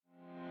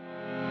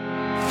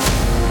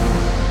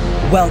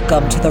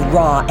Welcome to the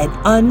raw and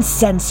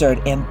uncensored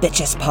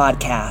Ambitious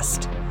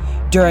Podcast.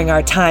 During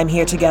our time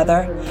here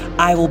together,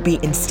 I will be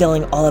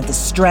instilling all of the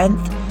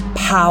strength,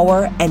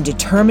 power, and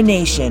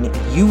determination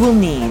you will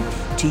need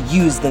to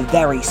use the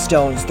very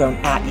stones thrown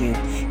at you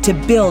to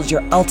build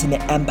your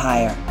ultimate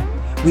empire.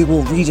 We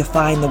will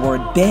redefine the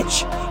word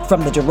bitch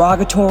from the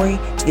derogatory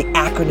to the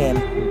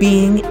acronym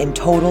being in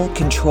total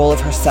control of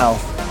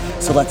herself.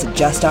 So let's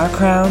adjust our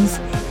crowns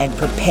and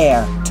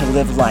prepare to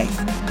live life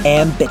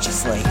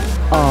ambitiously.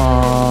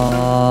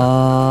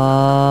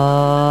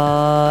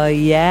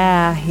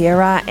 Yeah,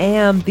 here I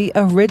am, the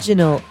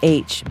original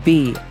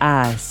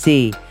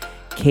HBIC,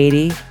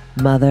 Katie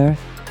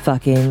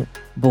motherfucking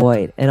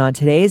Boyd. And on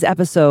today's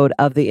episode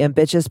of the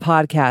Ambitious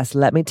Podcast,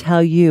 let me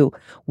tell you,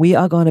 we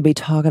are going to be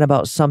talking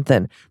about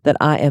something that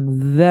I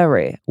am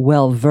very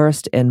well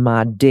versed in,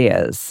 my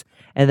dears.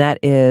 And that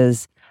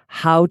is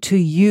how to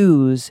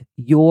use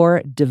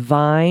your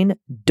divine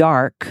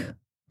dark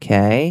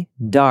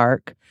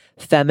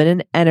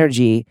feminine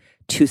energy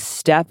to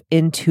step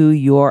into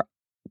your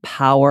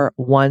power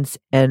once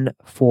and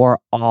for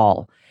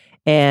all.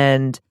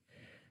 And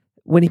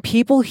when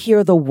people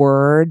hear the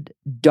word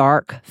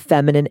dark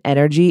feminine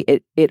energy,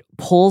 it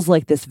pulls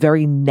like this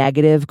very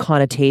negative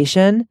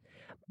connotation.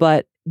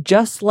 But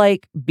just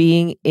like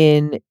being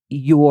in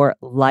your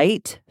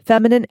light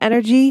feminine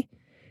energy,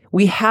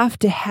 we have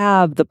to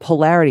have the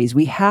polarities.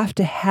 We have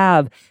to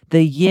have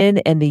the yin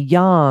and the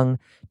yang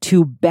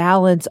to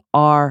balance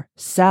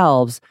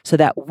ourselves so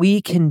that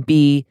we can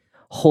be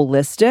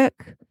holistic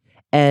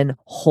and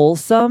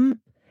wholesome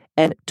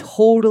and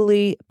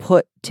totally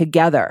put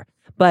together.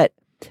 But,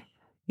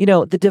 you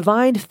know, the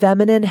divine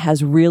feminine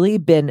has really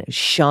been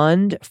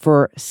shunned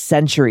for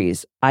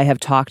centuries. I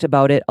have talked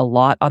about it a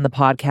lot on the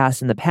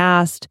podcast in the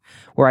past,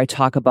 where I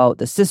talk about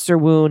the sister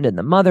wound and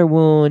the mother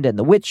wound and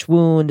the witch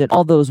wound and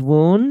all those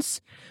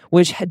wounds,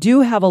 which do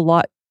have a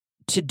lot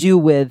to do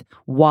with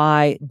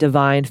why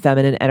divine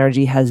feminine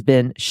energy has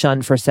been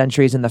shunned for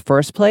centuries in the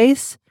first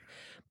place.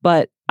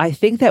 But I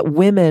think that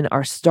women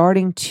are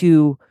starting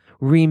to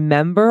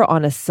remember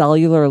on a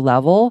cellular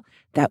level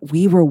that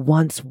we were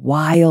once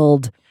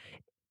wild,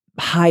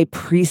 high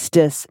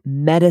priestess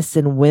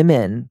medicine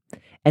women,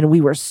 and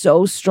we were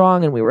so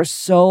strong and we were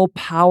so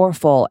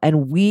powerful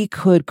and we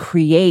could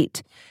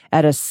create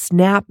at a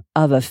snap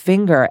of a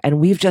finger, and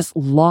we've just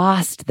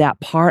lost that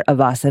part of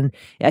us. And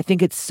I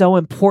think it's so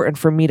important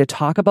for me to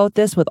talk about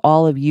this with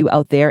all of you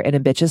out there in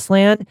Ambitious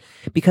Land,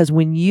 because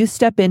when you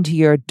step into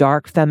your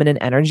dark feminine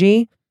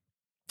energy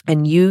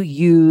and you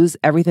use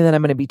everything that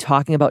I'm going to be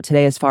talking about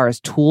today as far as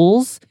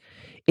tools,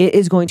 it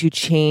is going to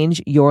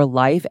change your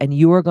life, and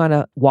you are going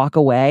to walk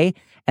away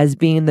as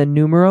being the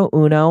numero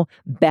uno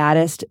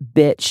baddest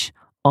bitch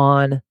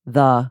on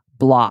the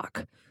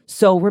block.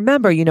 So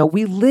remember, you know,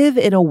 we live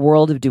in a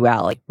world of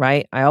duality,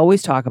 right? I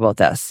always talk about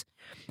this,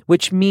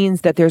 which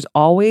means that there's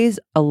always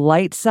a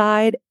light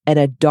side and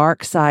a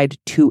dark side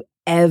to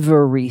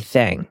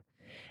everything.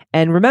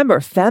 And remember,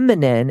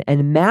 feminine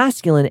and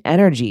masculine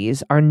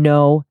energies are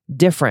no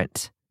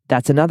different.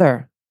 That's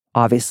another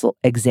obvious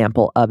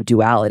example of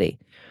duality.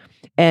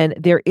 And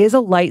there is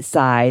a light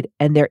side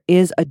and there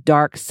is a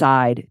dark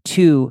side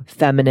to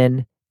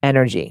feminine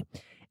energy.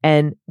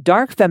 And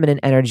dark feminine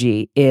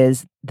energy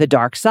is the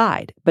dark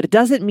side, but it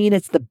doesn't mean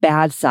it's the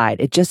bad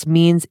side. It just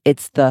means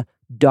it's the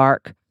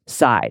dark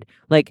side.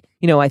 Like,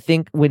 you know, I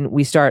think when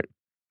we start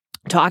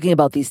talking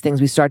about these things,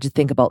 we start to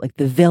think about like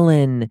the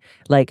villain,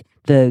 like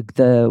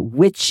the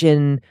witch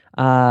in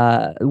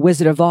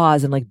Wizard of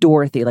Oz, and like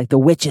Dorothy, like the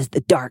witch is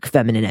the dark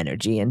feminine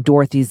energy and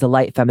Dorothy's the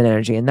light feminine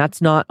energy. And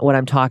that's not what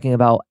I'm talking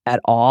about at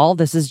all.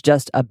 This is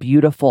just a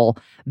beautiful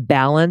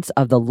balance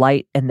of the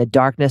light and the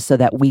darkness so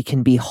that we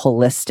can be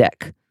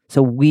holistic,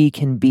 so we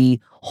can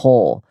be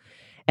whole.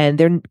 And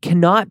there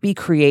cannot be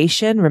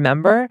creation,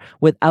 remember,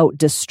 without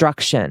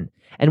destruction.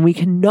 And we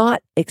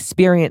cannot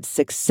experience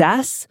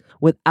success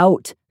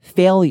without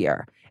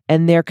failure.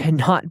 And there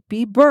cannot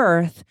be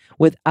birth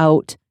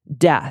without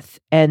death.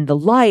 And the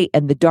light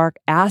and the dark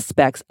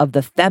aspects of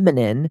the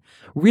feminine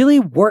really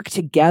work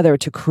together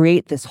to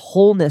create this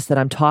wholeness that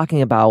I'm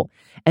talking about.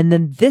 And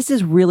then this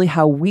is really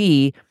how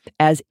we,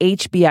 as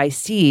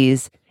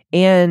HBICs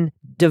and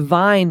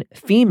divine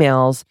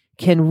females,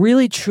 can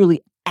really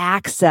truly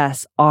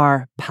access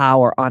our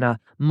power on a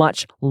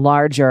much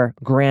larger,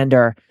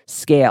 grander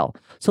scale.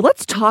 So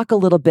let's talk a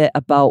little bit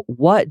about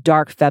what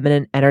dark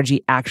feminine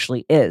energy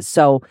actually is.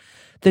 So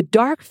the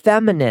dark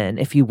feminine,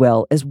 if you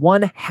will, is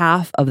one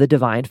half of the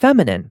divine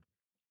feminine.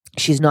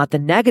 She's not the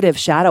negative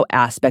shadow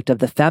aspect of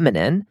the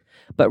feminine,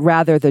 but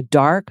rather the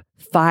dark,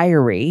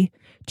 fiery,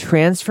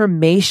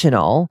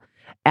 transformational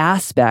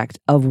aspect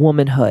of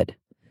womanhood.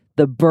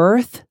 The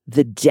birth,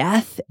 the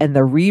death, and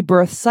the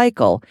rebirth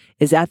cycle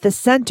is at the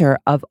center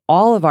of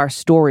all of our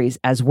stories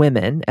as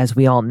women, as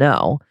we all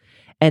know,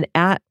 and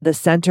at the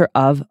center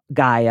of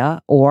Gaia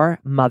or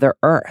Mother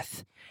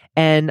Earth.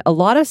 And a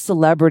lot of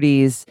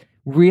celebrities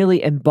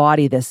really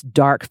embody this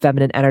dark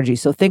feminine energy.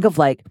 So think of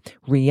like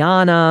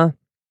Rihanna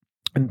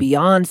and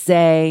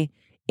Beyonce,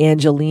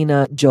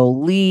 Angelina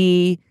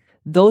Jolie,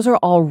 those are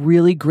all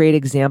really great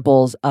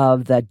examples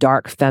of the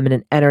dark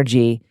feminine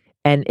energy.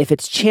 And if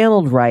it's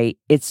channeled right,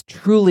 it's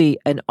truly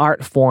an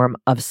art form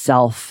of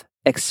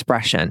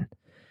self-expression.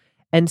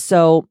 And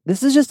so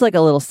this is just like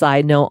a little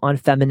side note on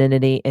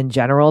femininity in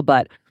general,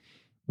 but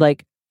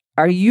like,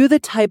 are you the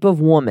type of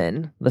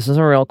woman, this is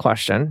a real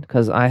question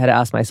because I had to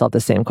ask myself the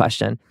same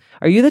question.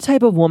 Are you the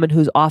type of woman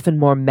who's often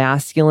more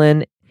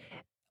masculine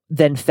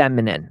than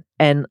feminine?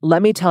 And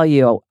let me tell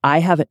you, I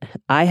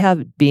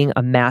have being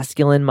a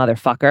masculine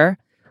motherfucker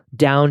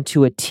down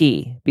to a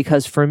T,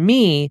 because for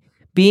me,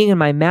 being in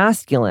my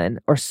masculine,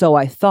 or so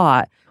I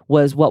thought,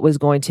 was what was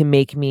going to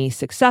make me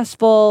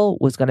successful,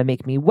 was going to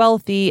make me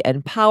wealthy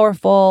and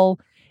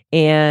powerful.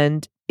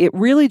 And it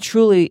really,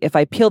 truly, if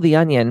I peel the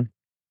onion,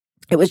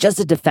 it was just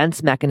a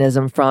defense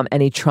mechanism from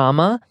any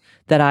trauma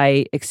that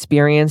I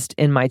experienced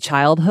in my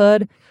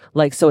childhood.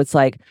 Like, so it's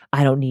like,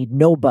 I don't need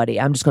nobody.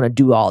 I'm just going to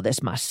do all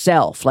this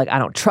myself. Like, I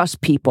don't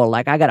trust people.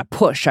 Like, I got to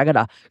push. I got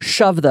to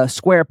shove the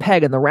square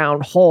peg in the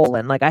round hole.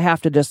 And like, I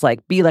have to just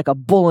like be like a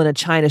bull in a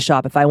china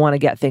shop if I want to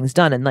get things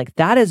done. And like,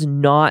 that is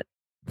not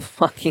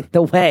fucking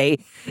the way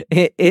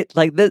it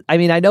like this. I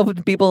mean, I know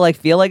people like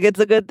feel like it's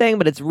a good thing,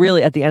 but it's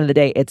really, at the end of the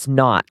day, it's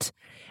not.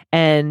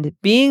 And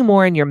being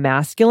more in your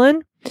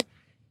masculine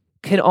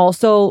can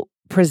also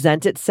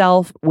present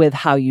itself with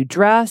how you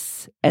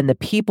dress and the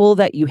people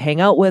that you hang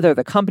out with, or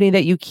the company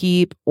that you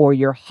keep, or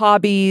your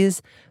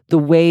hobbies, the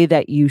way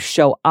that you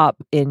show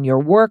up in your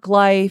work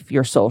life,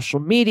 your social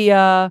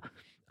media.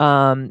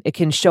 It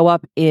can show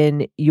up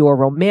in your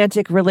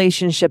romantic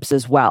relationships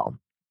as well.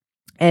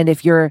 And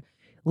if you're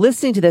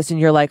listening to this and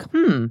you're like,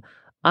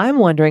 I'm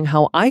wondering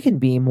how I can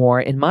be more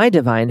in my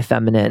divine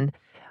feminine,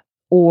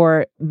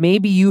 or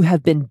maybe you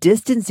have been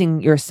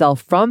distancing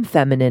yourself from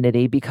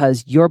femininity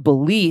because your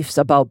beliefs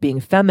about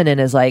being feminine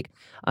is like,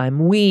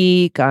 I'm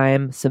weak,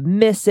 I'm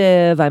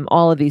submissive, I'm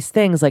all of these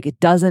things. Like, it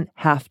doesn't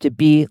have to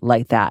be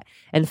like that.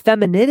 And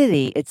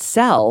femininity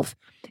itself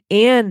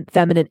and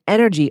feminine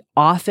energy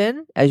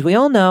often, as we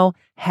all know,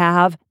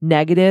 have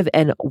negative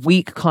and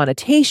weak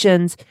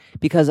connotations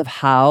because of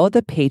how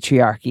the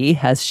patriarchy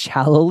has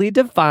shallowly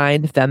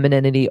defined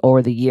femininity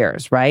over the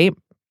years, right?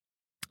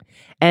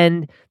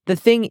 And the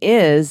thing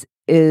is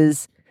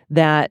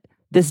that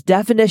this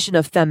definition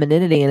of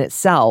femininity in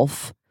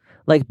itself,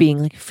 like being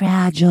like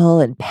fragile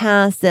and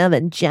passive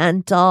and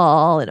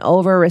gentle and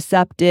over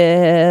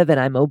receptive, and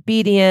I'm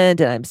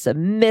obedient and I'm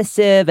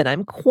submissive and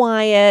I'm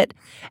quiet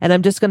and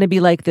I'm just going to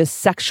be like this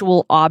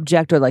sexual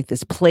object or like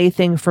this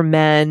plaything for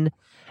men,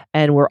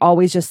 and we're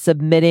always just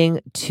submitting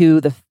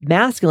to the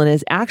masculine,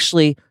 is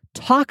actually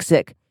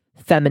toxic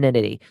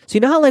femininity. So you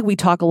know how like we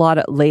talk a lot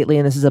lately,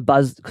 and this is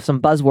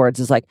some buzzwords,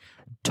 is like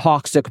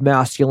toxic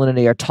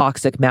masculinity or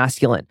toxic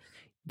masculine.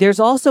 There's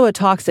also a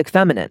toxic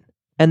feminine.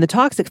 And the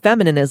toxic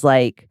feminine is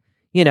like,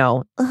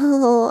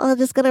 I'm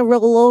just going to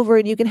roll over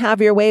and you can have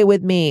your way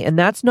with me. And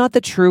that's not the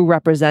true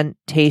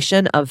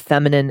representation of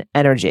feminine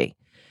energy.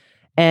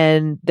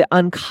 And the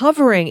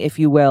uncovering, if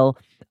you will,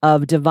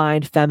 of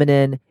divine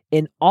feminine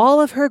in all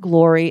of her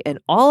glory and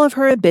all of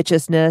her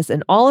ambitiousness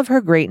and all of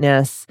her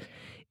greatness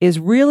is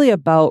really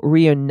about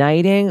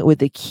reuniting with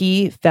the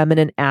key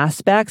feminine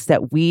aspects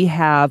that we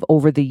have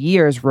over the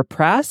years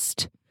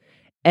repressed.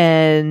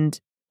 And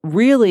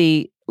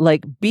really,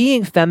 like,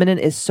 being feminine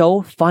is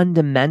so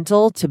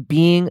fundamental to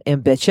being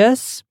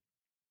ambitious.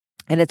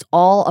 And it's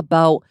all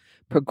about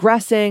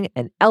progressing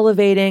and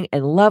elevating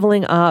and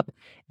leveling up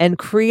and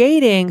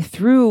creating,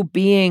 through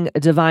being a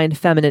divine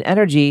feminine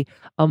energy,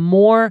 a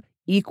more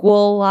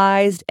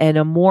equalized and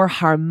a more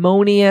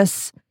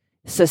harmonious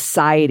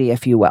society,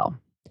 if you will.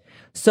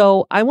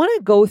 So I want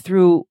to go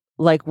through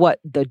like what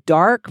the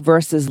dark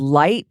versus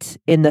light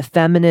in the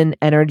feminine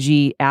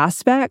energy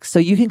aspects, so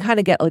you can kind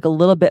of get like a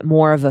little bit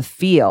more of a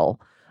feel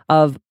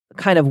of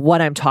kind of what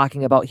I'm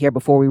talking about here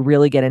before we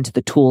really get into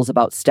the tools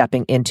about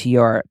stepping into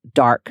your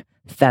dark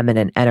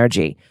feminine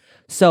energy.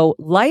 So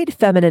light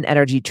feminine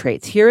energy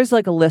traits. Here's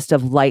like a list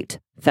of light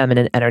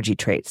feminine energy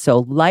traits. So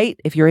light,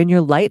 if you're in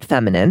your light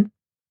feminine,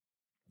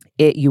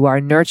 you are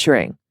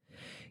nurturing,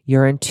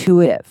 you're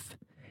intuitive,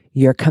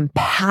 you're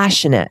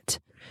compassionate,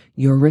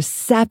 you're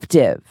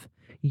receptive,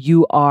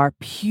 you are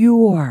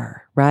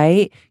pure,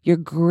 right? You're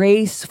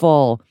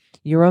graceful,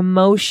 you're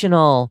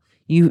emotional,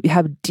 you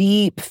have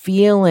deep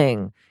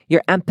feeling,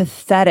 you're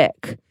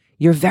empathetic,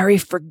 you're very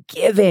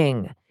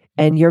forgiving,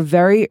 and you're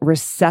very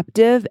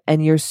receptive,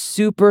 and you're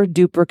super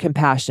duper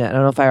compassionate. I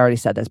don't know if I already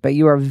said this, but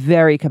you are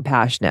very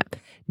compassionate.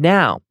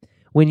 Now,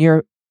 when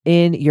you're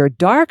in your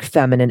dark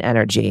feminine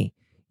energy,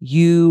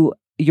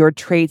 your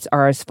traits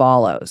are as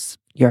follows.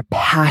 You're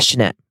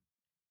passionate,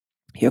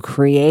 you're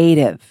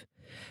creative,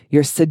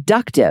 you're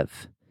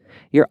seductive,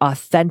 you're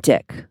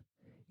authentic,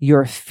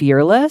 you're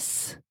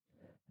fearless,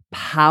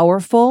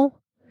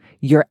 powerful,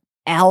 you're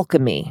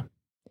alchemy,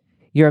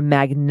 you're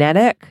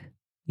magnetic,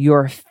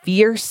 you're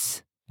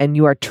fierce, and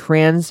you are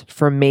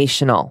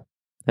transformational.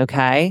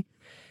 Okay?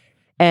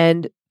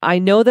 And I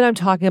know that I'm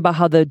talking about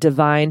how the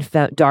divine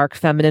dark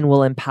feminine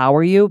will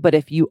empower you, but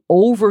if you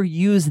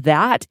overuse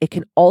that, it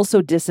can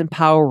also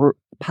disempower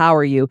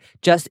empower you,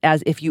 just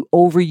as if you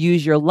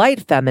overuse your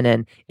light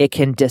feminine, it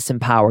can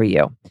disempower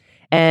you.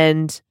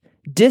 And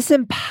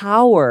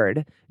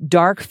disempowered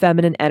dark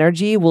feminine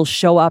energy will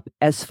show up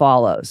as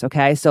follows.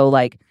 Okay. So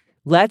like,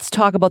 let's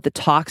talk about the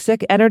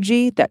toxic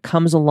energy that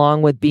comes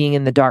along with being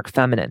in the dark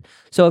feminine.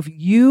 So if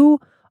you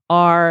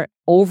are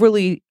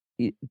overly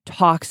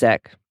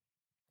toxic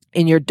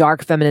in your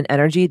dark feminine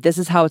energy, this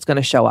is how it's going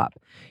to show up.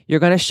 You're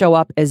going to show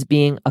up as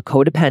being a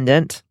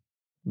codependent.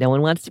 No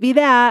one wants to be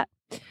that.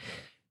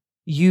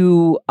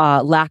 You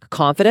lack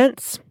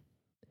confidence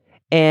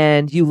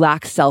and you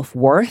lack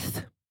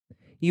self-worth.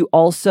 You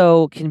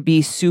also can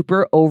be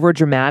super over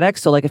dramatic.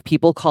 So like if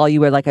people call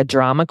you like a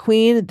drama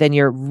queen, then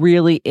you're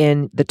really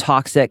in the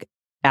toxic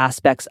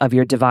aspects of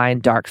your divine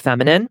dark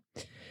feminine.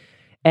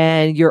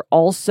 And you're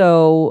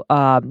also,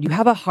 you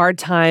have a hard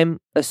time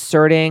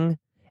asserting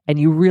and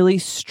you really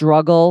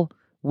struggle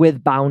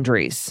with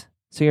boundaries.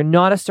 So you're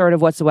not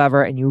assertive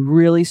whatsoever and you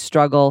really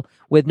struggle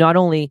with not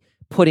only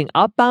putting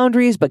up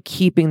boundaries, but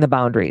keeping the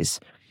boundaries.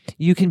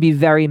 You can be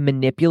very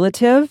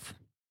manipulative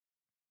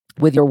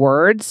with your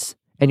words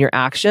and your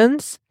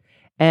actions.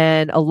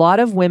 And a lot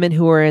of women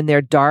who are in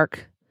their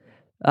dark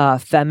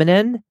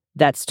feminine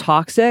that's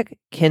toxic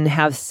can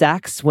have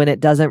sex when it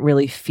doesn't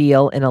really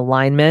feel in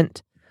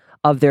alignment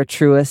of their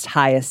truest,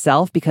 highest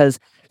self, because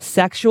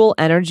sexual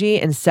energy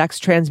and sex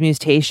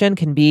transmutation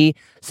can be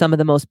some of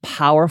the most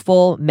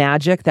powerful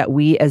magic that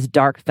we as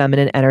dark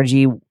feminine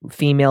energy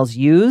females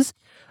use.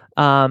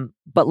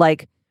 But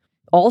like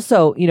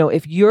also, you know,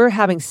 if you're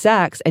having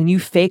sex and you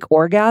fake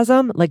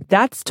orgasm, like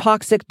that's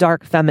toxic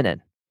dark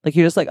feminine. Like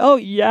you're just like, oh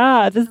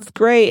yeah, this is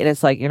great. And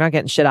it's like, you're not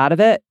getting shit out of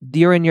it.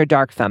 You're in your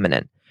dark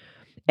feminine.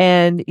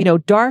 And, you know,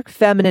 dark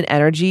feminine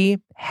energy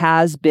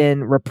has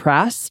been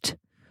repressed,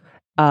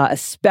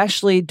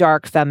 especially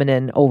dark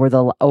feminine over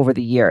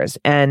the years.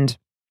 And,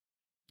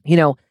 you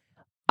know,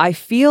 I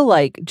feel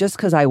like just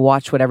because I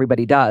watch what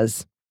everybody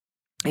does,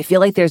 I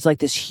feel like there's like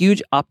this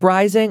huge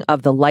uprising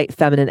of the light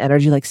feminine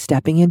energy, like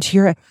stepping into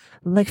your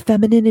like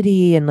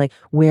femininity and like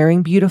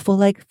wearing beautiful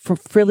like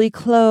frilly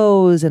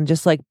clothes and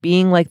just like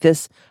being like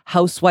this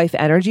housewife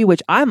energy,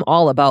 which I'm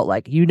all about.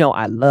 Like, you know,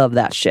 I love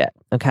that shit.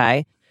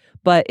 Okay.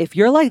 But if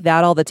you're like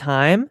that all the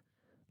time,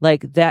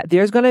 like that,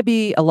 there's going to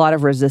be a lot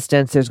of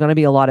resistance. There's going to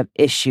be a lot of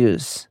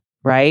issues.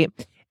 Right.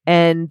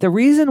 And the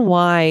reason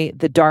why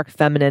the dark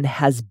feminine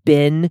has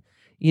been,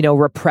 you know,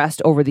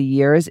 repressed over the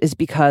years is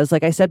because,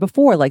 like I said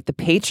before, like the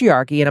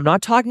patriarchy, and I'm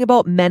not talking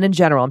about men in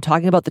general, I'm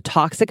talking about the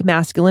toxic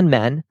masculine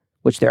men,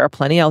 which there are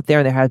plenty out there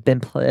and there have been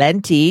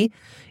plenty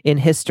in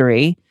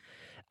history,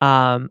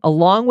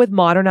 along with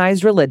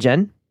modernized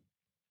religion,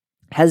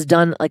 has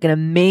done like an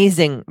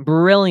amazing,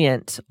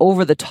 brilliant,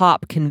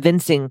 over-the-top,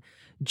 convincing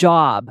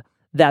job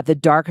that the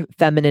dark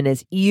feminine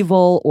is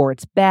evil or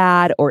it's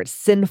bad or it's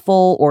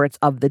sinful or it's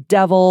of the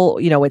devil,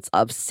 you know, it's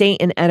of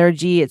Satan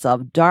energy, it's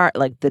of dark,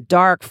 like the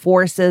dark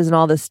forces and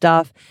all this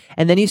stuff.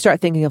 And then you start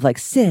thinking of like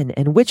sin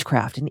and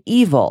witchcraft and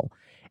evil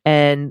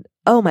and,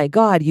 oh my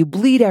God, you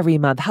bleed every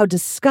month. How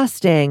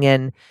disgusting.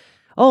 And,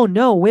 oh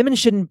no, women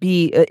shouldn't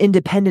be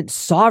independent,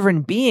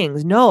 sovereign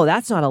beings. No,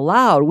 that's not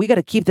allowed. We got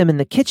to keep them in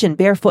the kitchen,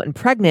 barefoot and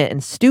pregnant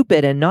and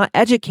stupid and not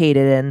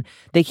educated. And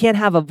they can't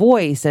have a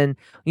voice and,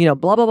 you know,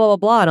 blah, blah, blah, blah,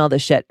 blah, and all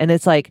this shit. And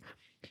it's like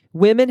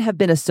women have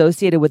been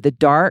associated with the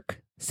dark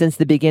since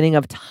the beginning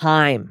of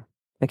time.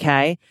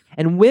 Okay.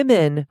 And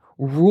women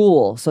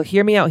rule. So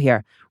hear me out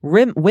here.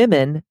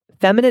 Women,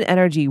 feminine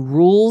energy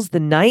rules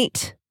the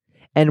night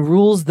and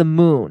rules the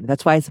moon.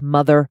 That's why it's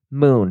Mother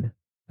Moon.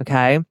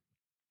 Okay.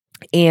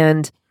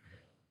 And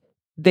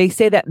they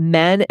say that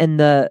men and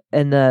the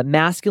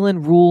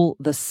masculine rule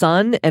the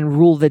sun and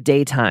rule the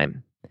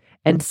daytime.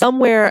 And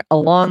somewhere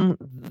along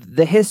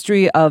the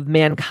history of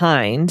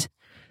mankind,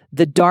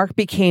 the dark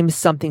became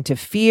something to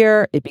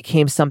fear. It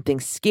became something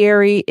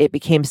scary. It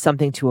became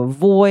something to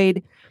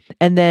avoid.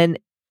 And then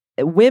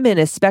women,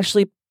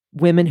 especially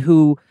women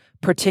who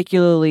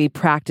particularly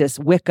practice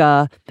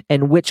Wicca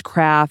and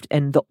witchcraft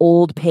and the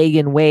old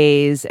pagan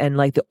ways and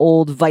like the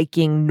old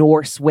Viking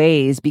Norse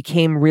ways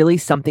became really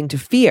something to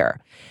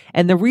fear.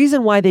 And the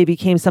reason why they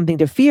became something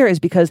to fear is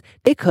because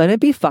they couldn't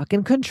be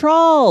fucking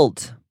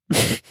controlled.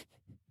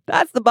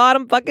 That's the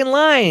bottom fucking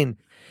line.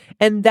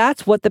 And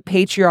that's what the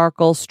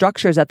patriarchal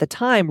structures at the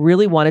time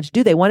really wanted to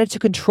do. They wanted to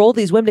control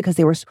these women because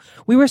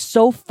we were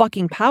so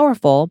fucking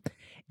powerful.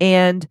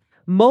 And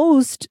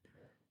most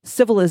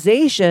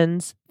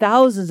civilizations,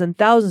 thousands and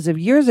thousands of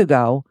years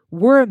ago,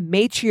 were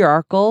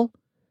matriarchal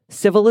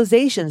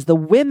civilizations. The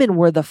women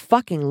were the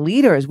fucking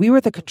leaders. We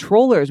were the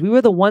controllers. We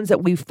were the ones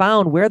that we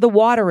found where the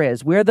water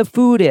is, where the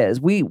food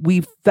is. We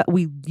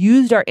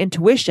used our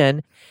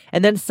intuition,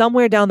 and then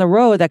somewhere down the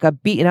road that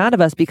got beaten out of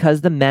us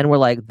because the men were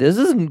like, this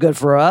isn't good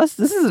for us.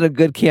 This isn't a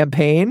good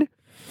campaign.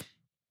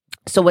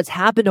 So what's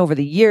happened over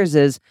the years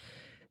is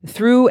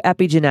through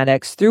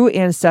epigenetics, through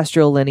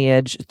ancestral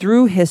lineage,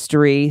 through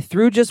history,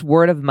 through just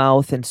word of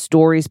mouth and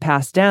stories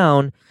passed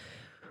down,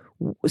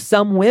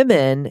 some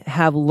women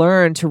have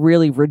learned to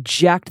really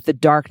reject the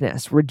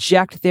darkness,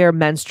 reject their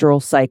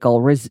menstrual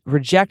cycle,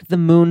 reject the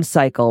moon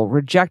cycle,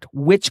 reject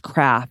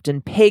witchcraft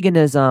and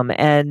paganism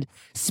and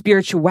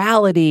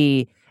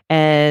spirituality.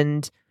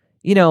 And,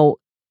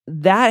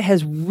 that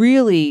has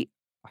really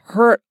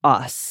hurt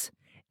us.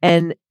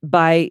 And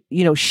by,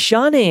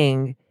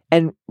 shunning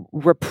and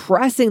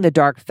repressing the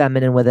dark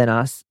feminine within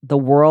us, the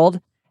world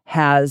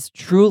has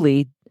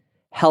truly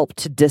helped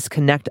to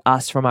disconnect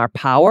us from our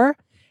power.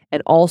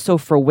 And also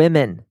for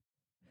women.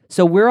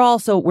 So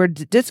we're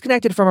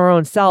disconnected from our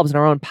own selves and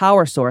our own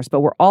power source, but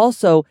we're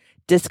also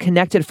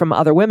disconnected from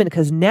other women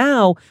because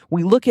now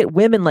we look at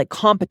women like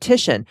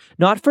competition,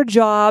 not for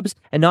jobs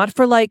and not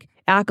for like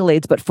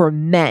accolades, but for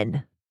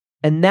men.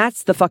 And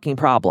that's the fucking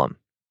problem.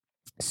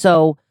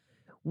 So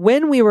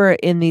when we were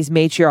in these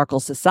matriarchal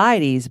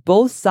societies,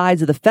 both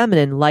sides of the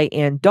feminine, light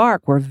and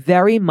dark, were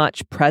very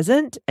much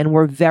present and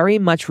were very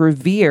much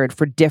revered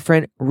for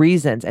different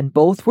reasons, and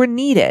both were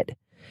needed.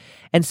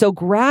 And so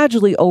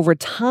gradually over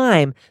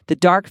time, the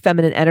dark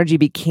feminine energy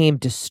became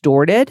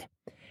distorted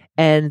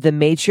and the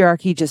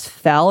matriarchy just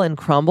fell and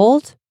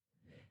crumbled.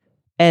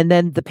 And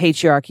then the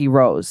patriarchy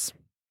rose.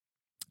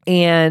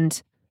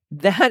 And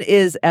that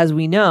is, as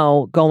we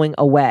know, going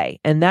away.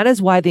 And that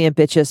is why the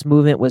Ambitious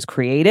movement was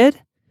created,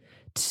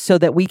 so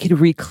that we could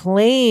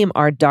reclaim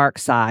our dark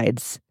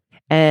sides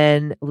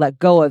and let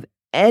go of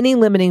any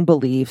limiting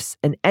beliefs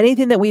and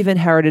anything that we've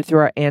inherited through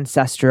our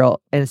ancestral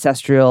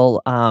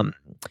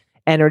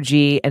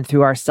energy and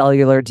through our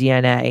cellular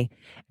DNA.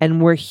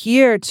 And we're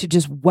here to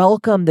just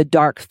welcome the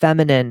dark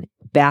feminine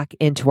back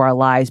into our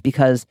lives,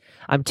 because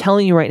I'm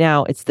telling you right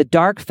now, it's the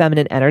dark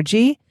feminine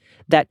energy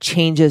that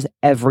changes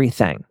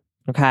everything.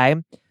 Okay.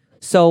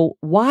 So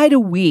why do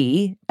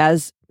we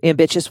as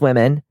ambitious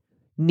women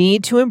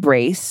need to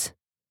embrace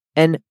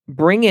and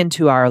bring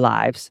into our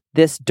lives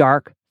this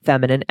dark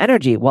feminine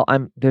energy? Well,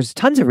 there's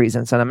tons of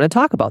reasons, and I'm going to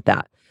talk about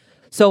that.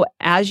 So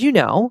as you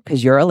know,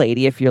 because you're a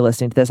lady, if you're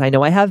listening to this, I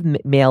know I have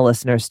male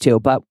listeners too,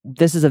 but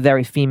this is a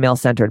very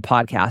female-centered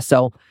podcast.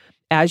 So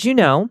as you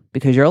know,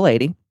 because you're a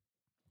lady,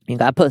 you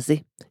got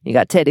pussy, you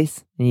got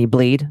titties, and you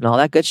bleed and all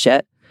that good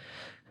shit.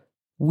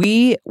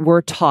 We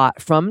were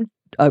taught from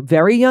a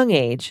very young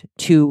age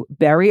to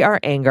bury our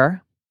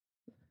anger,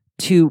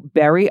 to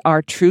bury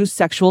our true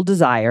sexual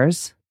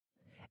desires,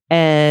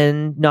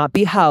 and not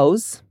be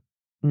hoes,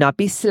 not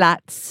be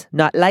sluts,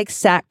 not like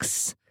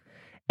sex,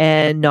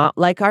 and not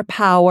like our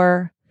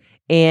power.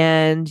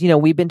 And,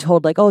 we've been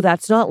told like, oh,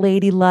 that's not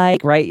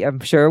ladylike, right? I'm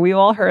sure we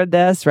all heard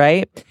this,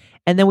 right?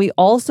 And then we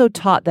also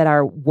taught that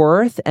our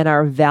worth and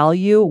our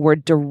value were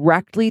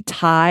directly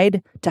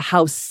tied to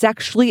how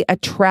sexually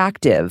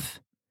attractive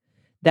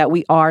that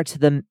we are to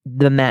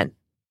the men.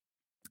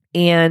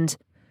 And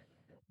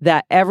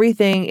that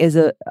everything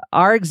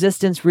our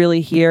existence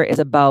really here is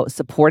about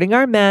supporting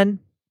our men,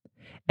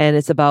 and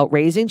it's about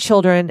raising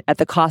children at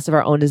the cost of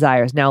our own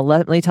desires. Now,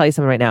 let me tell you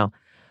something right now.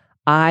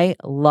 I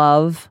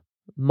love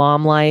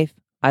mom life.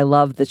 I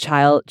love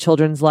the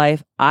children's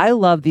life. I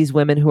love these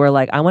women who are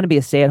like, I want to be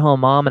a stay-at-home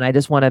mom, and I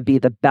just want to be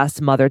the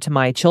best mother to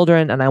my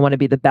children, and I want to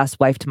be the best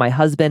wife to my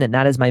husband, and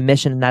that is my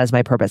mission, and that is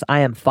my purpose. I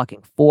am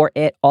fucking for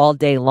it all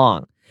day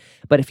long.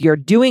 But if you're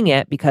doing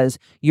it because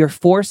you're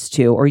forced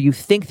to, or you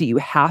think that you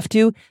have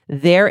to,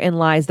 therein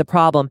lies the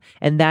problem,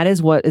 and that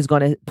is what is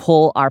going to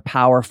pull our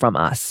power from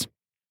us.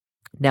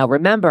 Now,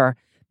 remember,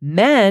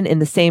 men in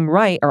the same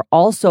right are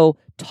also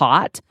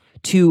taught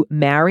to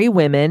marry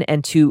women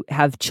and to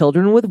have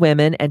children with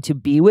women and to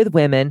be with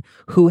women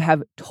who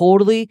have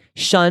totally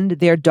shunned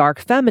their dark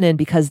feminine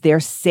because they're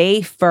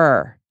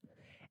safer.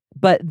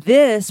 But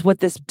what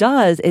this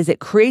does is it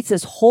creates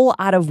this whole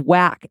out of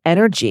whack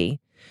energy,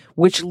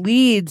 which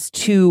leads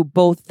to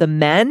both the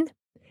men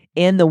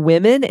and the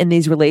women in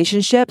these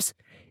relationships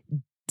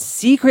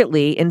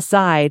secretly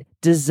inside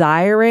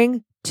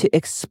desiring to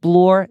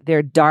explore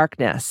their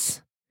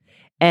darkness.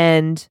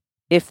 And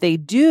if they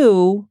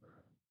do,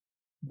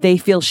 they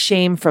feel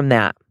shame from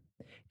that.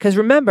 Because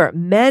remember,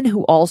 men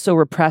who also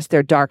repress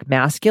their dark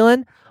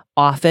masculine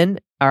often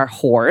are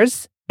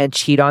whores and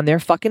cheat on their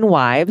fucking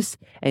wives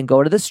and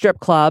go to the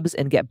strip clubs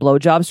and get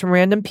blowjobs from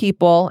random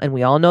people. And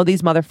we all know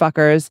these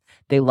motherfuckers.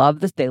 They love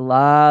this. They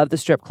love the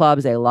strip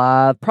clubs. They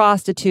love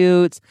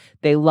prostitutes.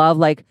 They want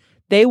like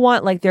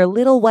their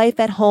little wife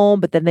at home,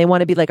 but then they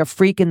want to be like a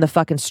freak in the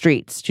fucking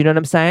streets. Do you know what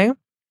I'm saying?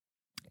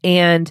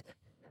 And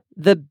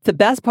the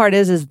best part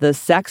is the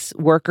sex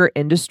worker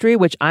industry,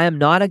 which I am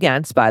not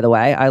against, by the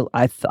way.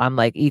 I'm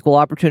like equal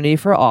opportunity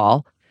for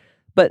all.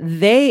 But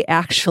they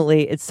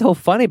actually, it's so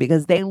funny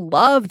because they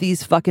love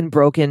these fucking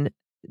broken,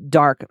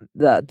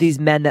 these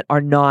men that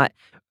are not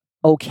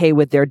okay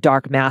with their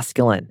dark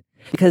masculine,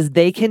 because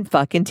they can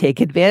fucking take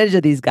advantage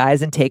of these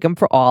guys and take them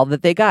for all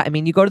that they got. I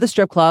mean, you go to the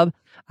strip club.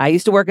 I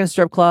used to work in a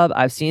strip club.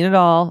 I've seen it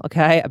all.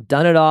 Okay. I've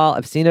done it all.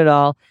 I've seen it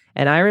all.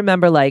 And I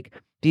remember like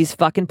these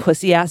fucking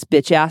pussy ass,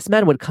 bitch ass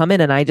men would come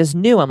in, and I just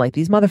knew, I'm like,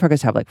 these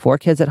motherfuckers have like 4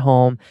 kids at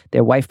home.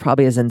 Their wife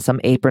probably is in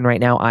some apron right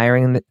now,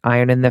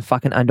 ironing their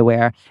fucking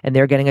underwear, and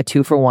they're getting a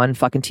 2-for-1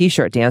 fucking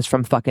t-shirt dance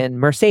from fucking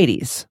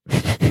Mercedes.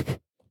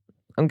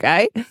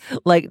 Okay.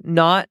 Like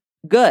not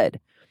good.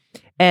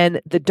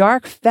 And the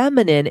dark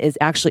feminine is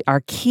actually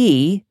our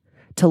key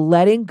to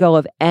letting go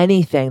of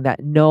anything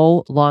that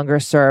no longer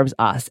serves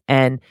us.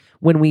 And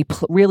when we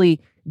really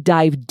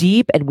dive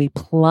deep and we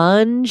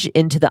plunge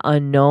into the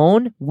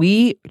unknown,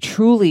 we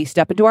truly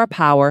step into our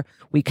power.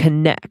 We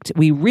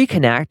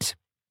reconnect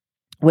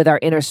with our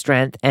inner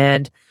strength,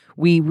 and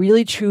we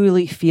really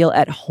truly feel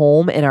at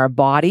home in our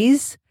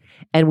bodies,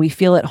 and we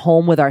feel at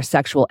home with our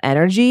sexual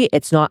energy.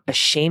 It's not a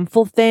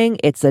shameful thing.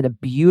 It's a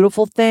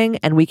beautiful thing.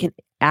 And we can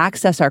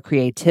access our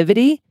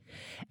creativity,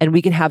 and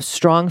we can have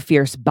strong,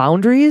 fierce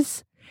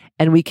boundaries,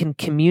 and we can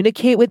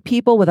communicate with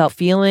people without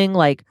feeling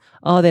like,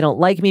 oh, they don't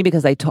like me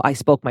because I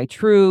spoke my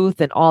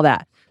truth and all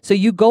that. So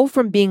you go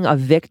from being a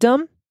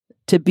victim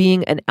to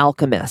being an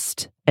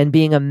alchemist and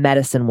being a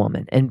medicine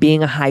woman and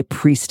being a high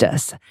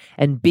priestess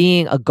and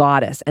being a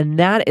goddess. And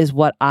that is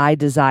what I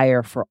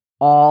desire for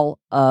all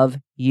of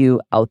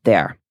you out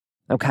there.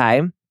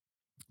 Okay.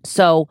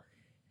 So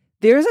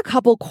there's a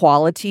couple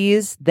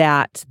qualities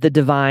that the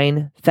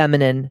divine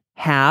feminine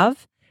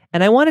have.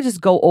 And I want to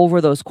just go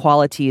over those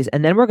qualities,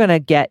 and then we're going to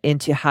get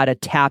into how to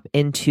tap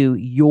into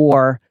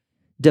your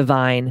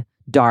divine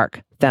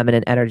dark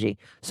feminine energy.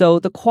 So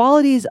the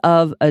qualities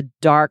of a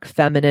dark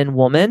feminine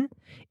woman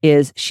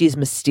is she's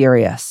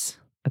mysterious.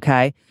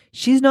 Okay.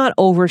 She's not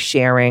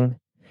oversharing.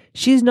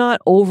 She's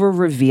not over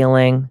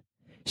revealing.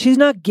 She's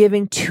not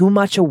giving too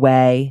much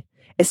away,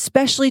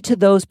 especially to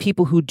those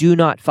people who do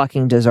not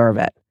fucking deserve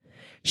it.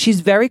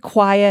 She's very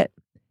quiet.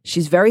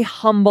 She's very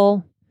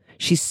humble.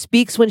 She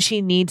speaks when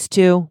she needs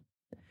to.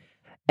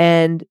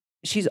 And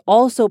she's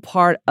also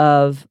part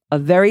of a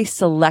very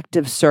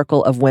selective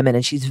circle of women,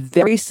 and she's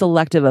very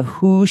selective of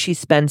who she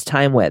spends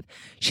time with.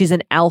 She's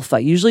an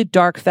alpha. Usually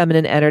dark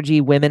feminine energy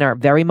women are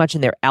very much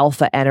in their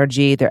alpha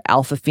energy, their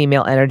alpha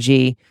female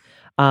energy.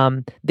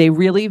 They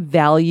really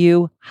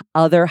value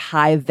other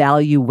high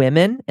value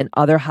women and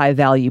other high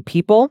value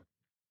people,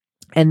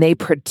 and they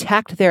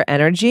protect their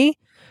energy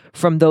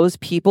from those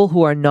people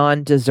who are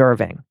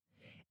non-deserving.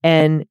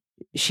 And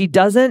she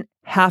doesn't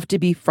have to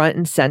be front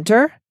and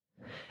center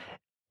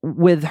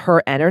with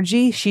her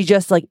energy. She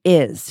just like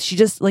is. She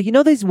just like,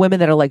 these women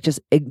that are like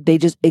they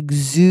just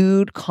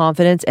exude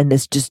confidence, and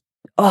this just,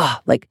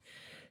 like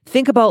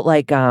think about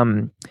like,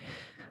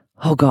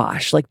 oh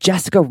gosh, like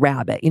Jessica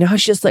Rabbit. You know how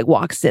she just like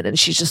walks in and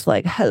she's just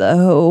like,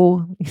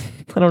 hello.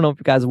 I don't know if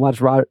you guys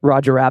watched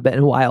Roger Rabbit in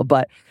a while,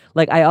 but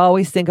like I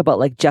always think about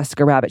like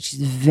Jessica Rabbit.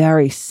 She's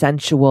very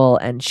sensual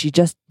and she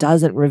just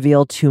doesn't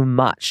reveal too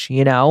much,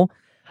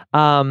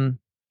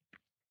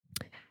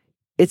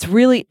 It's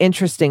really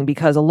interesting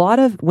because a lot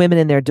of women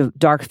in their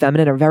dark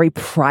feminine are very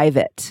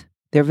private.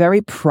 They're very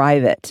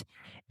private,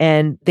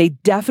 and they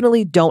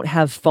definitely don't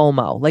have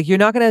FOMO. Like you're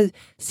not going to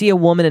see a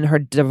woman in her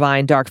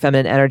divine dark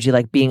feminine energy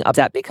like being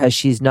upset because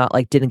she's not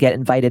like didn't get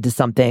invited to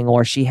something,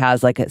 or she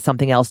has like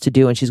something else to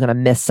do and she's going to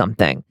miss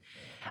something.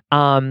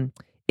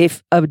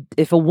 If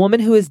a woman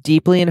who is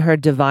deeply in her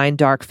divine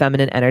dark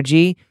feminine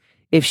energy,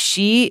 if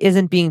she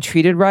isn't being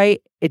treated right,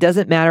 it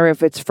doesn't matter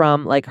if it's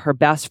from like her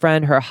best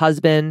friend, her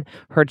husband,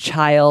 her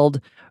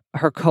child,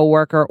 her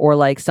coworker, or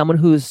like someone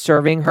who's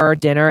serving her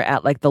dinner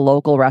at like the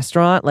local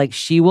restaurant, like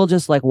she will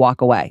just like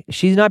walk away. If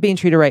she's not being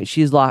treated right,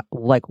 she will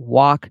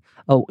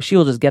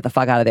just get the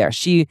fuck out of there.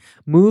 She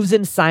moves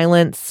in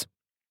silence.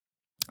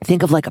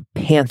 Think of like a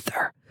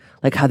panther,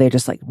 like how they're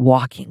just like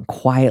walking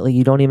quietly.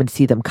 You don't even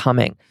see them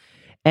coming.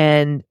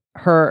 And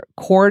her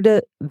core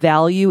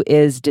value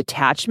is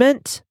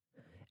detachment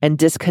and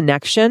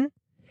disconnection,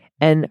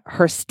 and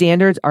her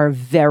standards are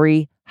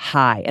very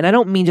high. And I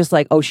don't mean just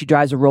like, oh, she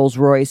drives a Rolls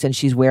Royce and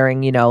she's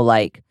wearing,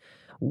 like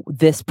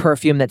this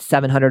perfume that's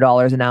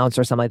 $700 an ounce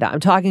or something like that. I'm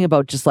talking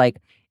about just like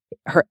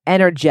her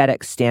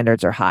energetic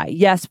standards are high.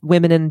 Yes,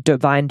 women in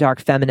divine dark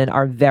feminine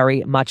are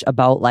very much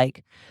about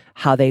like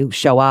how they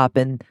show up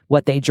and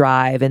what they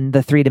drive and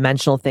the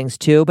three-dimensional things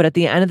too. But at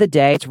the end of the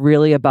day, it's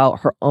really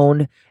about her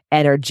own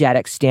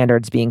energetic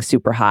standards being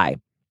super high.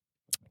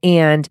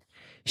 And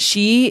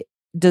she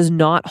does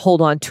not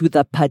hold on to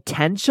the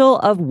potential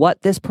of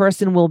what this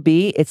person will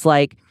be. It's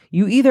like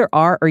you either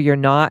are or you're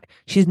not.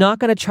 She's not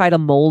going to try to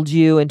mold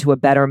you into a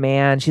better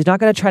man. She's not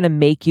going to try to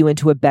make you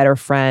into a better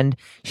friend.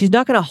 She's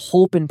not going to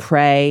hope and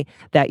pray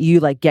that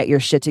you like get your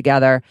shit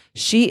together.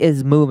 She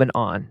is moving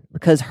on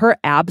because her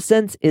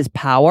absence is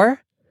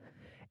power,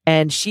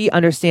 and she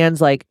understands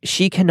like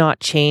she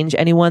cannot change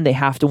anyone. They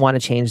have to want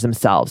to change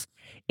themselves.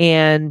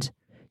 And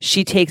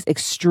she takes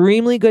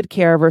extremely good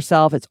care of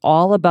herself. It's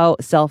all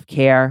about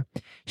self-care.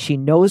 She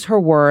knows her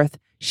worth.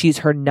 She's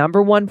her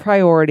number one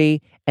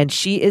priority, and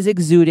she is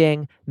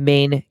exuding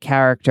main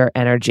character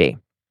energy.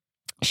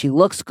 She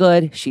looks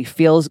good, she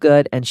feels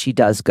good, and she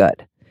does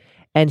good.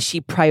 And she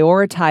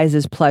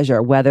prioritizes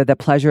pleasure, whether the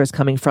pleasure is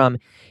coming from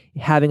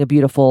having a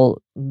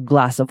beautiful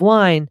glass of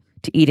wine,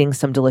 to eating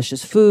some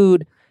delicious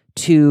food,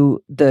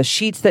 to the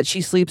sheets that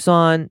she sleeps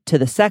on, to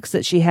the sex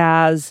that she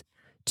has,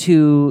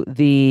 to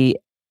the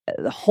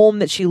home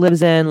that she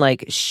lives in.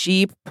 Like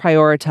she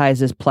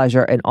prioritizes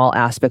pleasure in all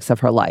aspects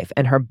of her life,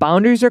 and her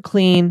boundaries are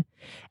clean.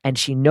 and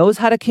she knows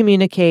how to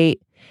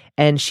communicate,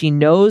 and she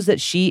knows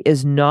that she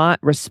is not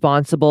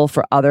responsible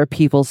for other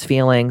people's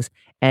feelings.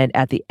 And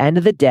at the end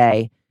of the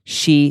day,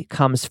 she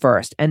comes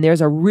first. And there's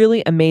a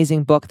really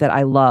amazing book that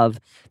I love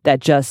that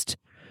just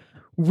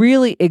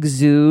really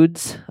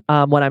exudes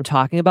what I'm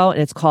talking about.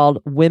 And it's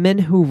called Women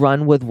Who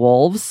Run with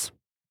Wolves.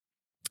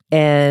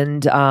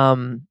 And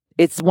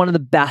it's one of the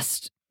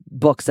best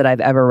books that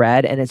I've ever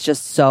read. And it's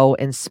just so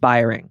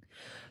inspiring.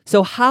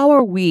 So how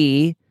are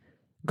we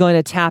going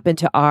to tap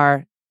into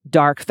our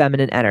dark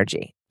feminine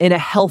energy in a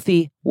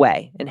healthy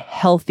way, in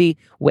healthy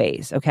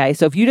ways? Okay.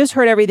 So if you just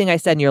heard everything I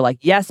said and you're like,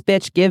 yes,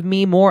 bitch, give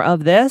me more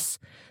of this,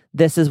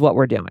 this is what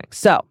we're doing.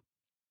 So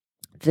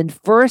the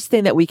first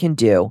thing that we can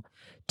do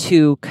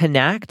to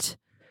connect,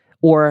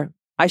 or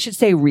I should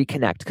say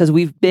reconnect, because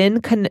we've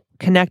been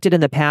connected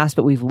in the past,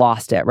 but we've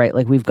lost it, right?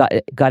 Like we've got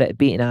it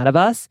beaten out of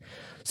us.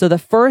 So the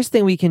first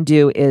thing we can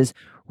do is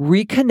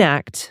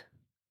reconnect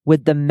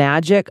with the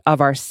magic of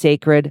our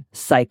sacred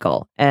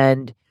cycle.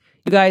 And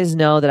you guys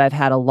know that I've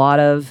had a lot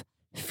of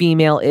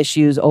female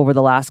issues over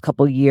the last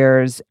couple of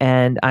years,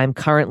 and I'm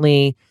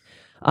currently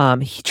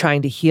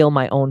trying to heal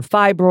my own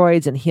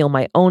fibroids and heal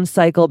my own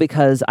cycle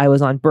because I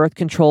was on birth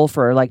control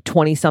for like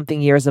 20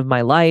 something years of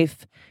my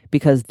life,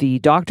 because the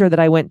doctor that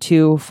I went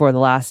to for the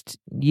last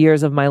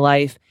years of my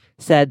life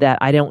said that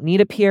I don't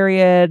need a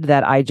period,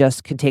 that I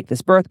just can take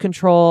this birth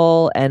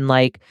control. And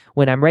like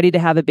when I'm ready to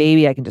have a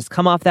baby, I can just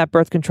come off that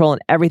birth control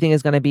and everything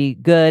is going to be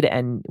good.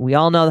 And we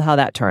all know how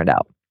that turned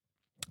out.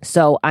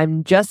 So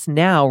I'm just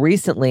now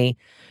recently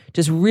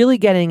just really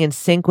getting in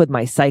sync with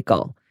my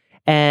cycle.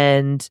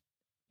 And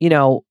you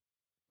know,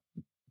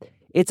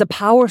 it's a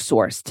power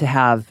source to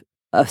have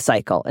a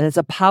cycle, and it's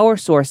a power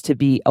source to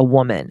be a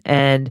woman.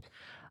 And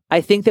I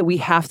think that we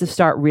have to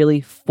start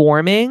really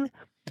forming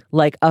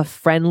like a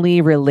friendly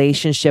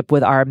relationship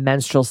with our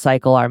menstrual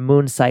cycle, our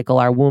moon cycle,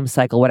 our womb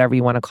cycle, whatever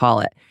you want to call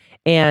it.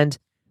 And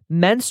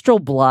menstrual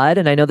blood,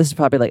 and I know this is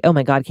probably like, oh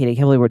my God, Katie, I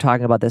can't believe we're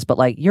talking about this, but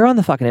like you're on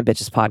the fucking It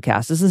Bitches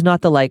podcast. This is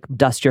not the like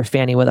dust your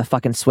fanny with a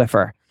fucking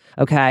Swiffer.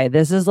 Okay,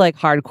 this is like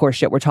hardcore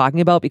shit we're talking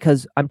about,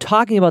 because I'm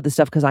talking about this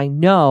stuff because I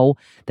know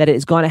that it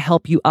is going to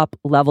help you up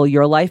level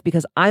your life,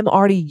 because I'm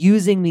already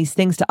using these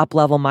things to up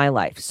level my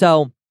life.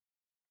 So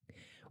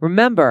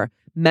remember,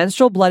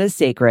 menstrual blood is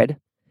sacred,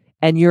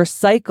 and your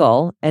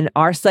cycle and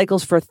our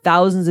cycles for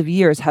thousands of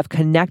years have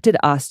connected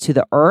us to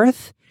the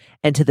earth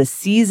and to the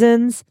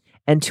seasons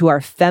and to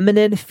our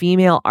feminine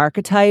female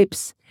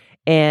archetypes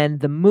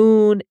and the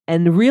moon,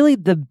 and really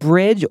the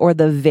bridge or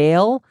the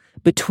veil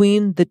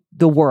between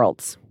the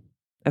worlds.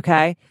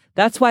 Okay.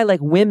 That's why like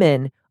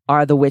women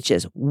are the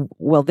witches.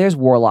 Well, there's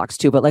warlocks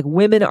too, but like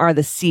women are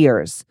the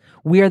seers.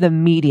 We're the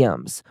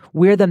mediums.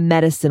 We're the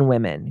medicine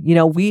women. You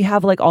know, we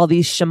have like all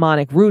these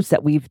shamanic roots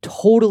that we've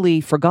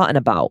totally forgotten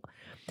about.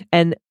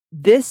 And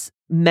this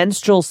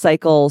menstrual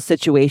cycle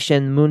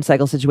situation, moon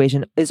cycle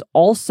situation, is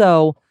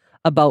also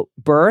about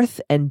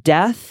birth and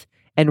death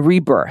and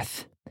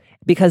rebirth,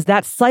 because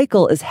that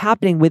cycle is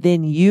happening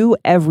within you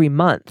every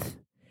month.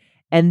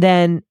 And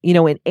then, you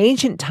know, in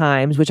ancient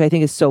times, which I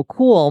think is so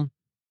cool,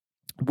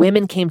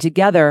 women came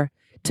together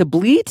to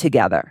bleed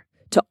together,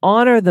 to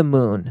honor the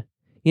moon,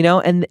 you know,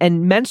 and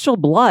menstrual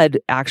blood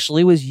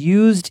actually was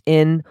used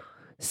in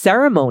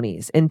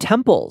ceremonies, in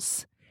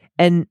temples.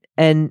 And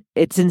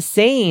it's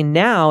insane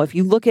now, if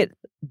you look at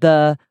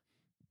the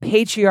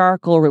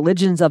patriarchal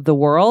religions of the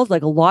world,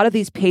 like a lot of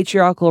these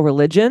patriarchal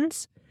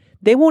religions,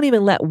 they won't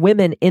even let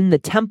women in the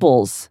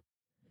temples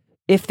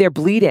if they're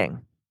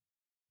bleeding.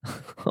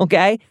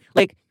 Okay?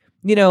 Like,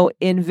 you know,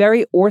 in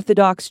very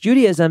Orthodox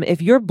Judaism,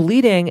 if you're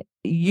bleeding,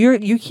 you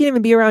can't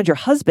even be around your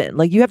husband.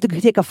 Like, you have to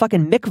take a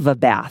fucking mikvah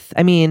bath.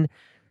 I mean,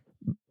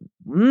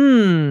 I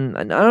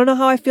don't know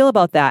how I feel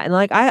about that. And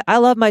like, I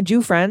love my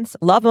Jew friends,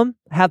 love them,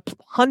 have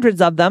hundreds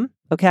of them.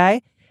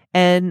 Okay.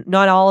 And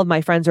not all of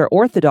my friends are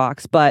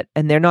Orthodox,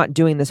 and they're not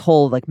doing this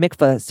whole like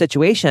mikvah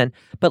situation,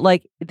 but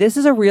like, this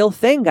is a real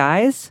thing,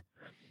 guys.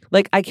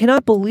 Like, I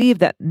cannot believe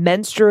that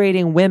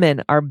menstruating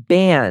women are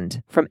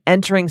banned from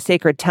entering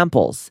sacred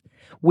temples,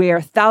 where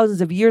thousands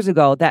of years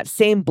ago, that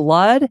same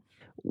blood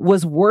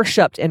was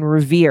worshipped and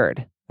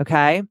revered.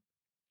 Okay.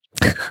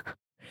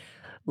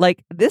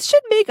 Like, this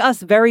should make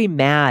us very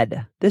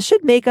mad. This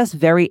should make us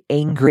very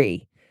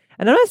angry.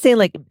 And I'm not saying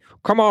like,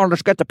 come on,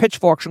 let's get the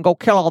pitchforks and go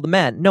kill all the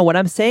men. No, what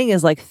I'm saying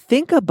is like,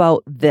 think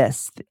about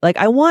this. Like,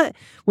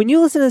 when you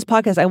listen to this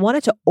podcast, I want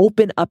it to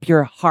open up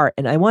your heart,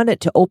 and I want it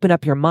to open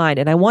up your mind,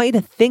 and I want you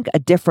to think a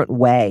different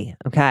way.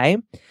 Okay.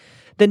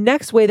 The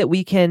next way that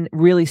we can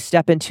really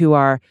step into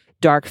our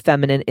dark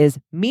feminine is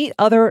meet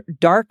other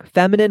dark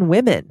feminine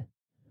women,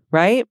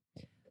 right?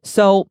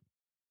 So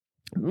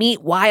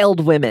meet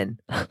wild women.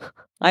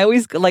 I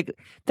always like,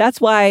 that's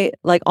why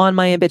like on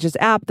my Ambitious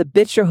app, the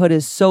Bitcherhood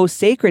is so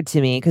sacred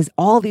to me, because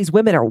all these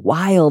women are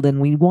wild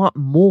and we want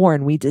more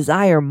and we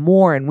desire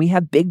more and we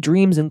have big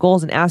dreams and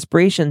goals and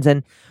aspirations.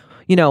 And,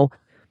 you know,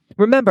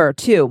 remember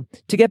too,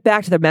 to get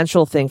back to the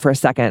menstrual thing for a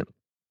second,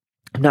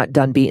 I'm not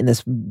done beating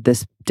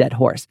this dead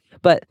horse,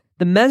 but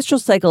the menstrual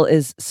cycle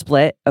is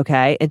split,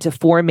 okay, into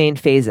 4 main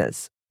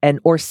phases.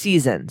 or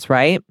seasons,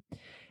 right?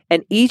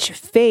 And each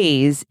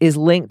phase is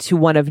linked to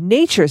one of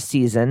nature's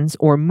seasons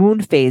or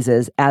moon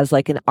phases as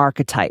like an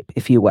archetype,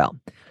 if you will.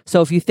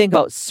 So if you think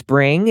about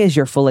spring is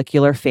your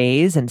follicular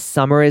phase and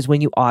summer is when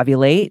you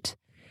ovulate,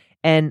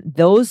 and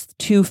those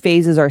two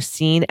phases are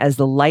seen as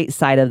the light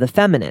side of the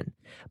feminine.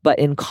 But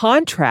in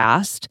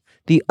contrast,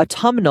 the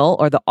autumnal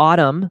or the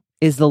autumn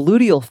is the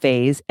luteal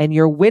phase, and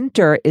your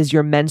winter is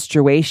your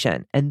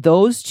menstruation. And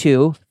those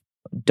two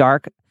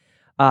dark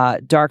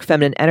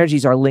feminine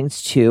energies are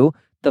linked to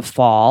the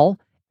fall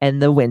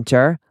and the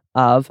winter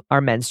of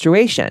our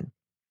menstruation.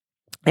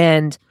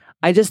 And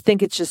I just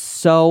think it's just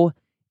so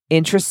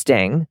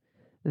interesting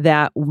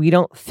that we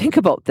don't think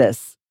about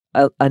this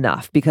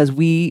enough, because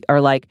we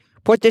are like,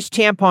 put this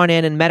tampon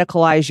in and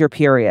medicalize your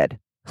period.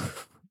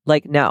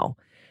 Like, no.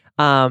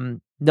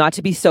 Not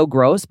to be so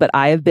gross, but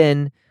I have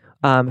been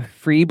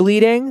free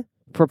bleeding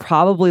for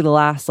probably the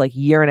last like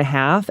year and a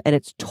half, and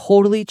it's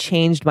totally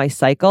changed my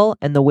cycle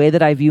and the way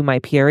that I view my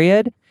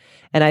period.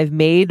 And I've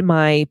made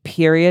my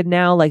period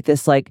now like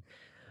this, like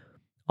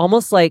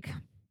almost like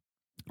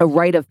a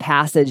rite of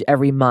passage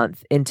every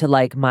month into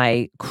like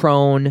my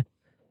crone,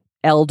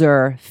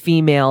 elder,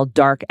 female,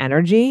 dark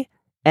energy.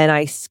 And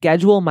I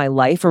schedule my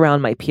life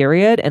around my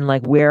period and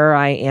like where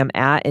I am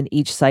at in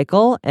each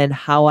cycle and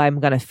how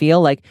I'm going to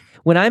feel. Like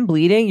when I'm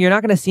bleeding, you're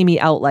not going to see me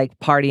out like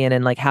partying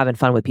and like having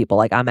fun with people.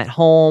 Like I'm at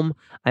home,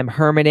 I'm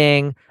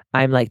hermiting,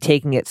 I'm like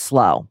taking it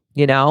slow,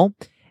 you know?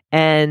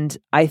 And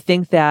I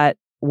think that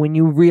when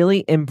you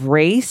really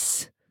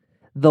embrace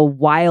the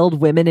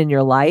wild women in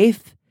your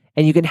life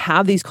and you can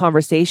have these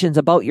conversations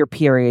about your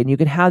period, and you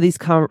can have these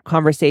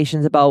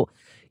conversations about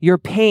your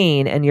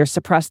pain and your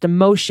suppressed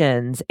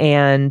emotions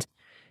and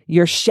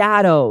your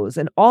shadows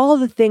and all of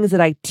the things that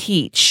I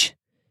teach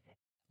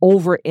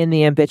over in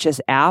the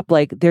Ambitious app,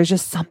 like there's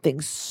just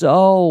something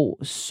so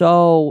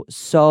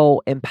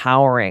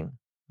empowering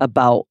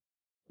about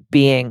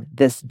being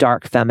this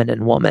dark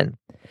feminine woman.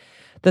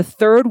 The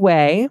third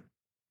way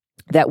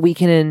that we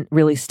can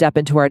really step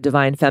into our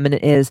divine feminine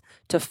is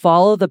to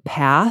follow the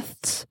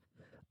paths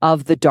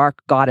of the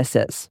dark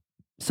goddesses.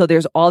 So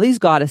there's all these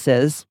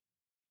goddesses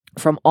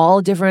from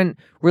all different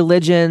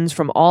religions,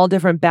 from all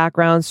different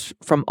backgrounds,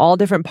 from all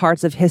different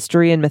parts of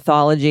history and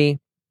mythology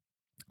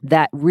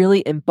that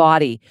really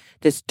embody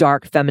this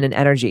dark feminine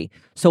energy.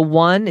 So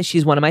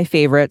she's one of my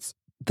favorites,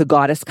 the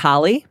goddess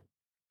Kali.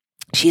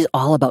 She's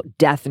all about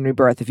death and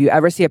rebirth. If you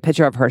ever see a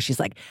picture of her, she's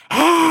like,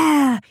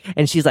 ah!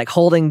 And she's like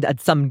holding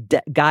some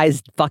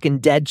guy's fucking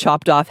dead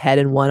chopped off head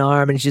in one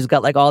arm, and she's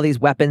got like all these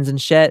weapons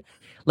and shit.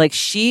 Like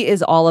she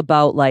is all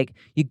about like,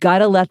 you got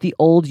to let the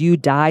old you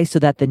die so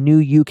that the new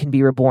you can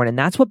be reborn. And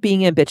that's what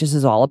being ambitious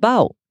is all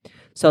about.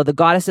 So the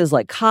goddesses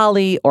like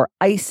Kali or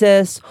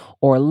Isis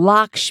or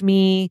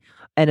Lakshmi,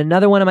 and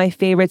another one of my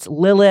favorites,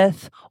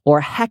 Lilith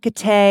or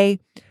Hecate,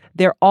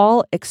 they're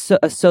all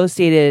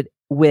associated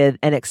with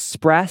and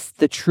express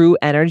the true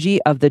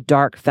energy of the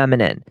dark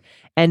feminine.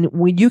 And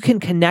when you can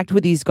connect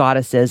with these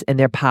goddesses and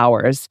their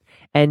powers,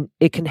 and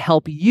it can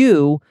help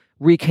you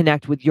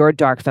reconnect with your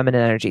dark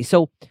feminine energy.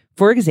 So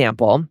for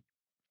example,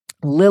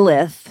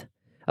 Lilith,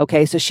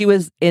 okay, so she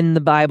was in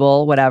the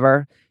Bible,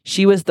 whatever.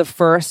 She was the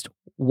first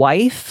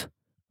wife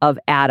of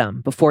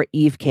Adam before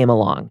Eve came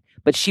along.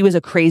 But she was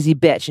a crazy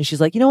bitch. And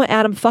she's like, you know what,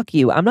 Adam, fuck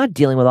you. I'm not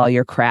dealing with all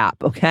your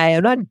crap, okay?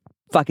 I'm not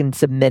fucking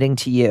submitting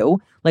to you.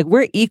 Like,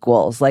 we're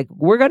equals. Like,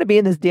 we're going to be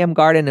in this damn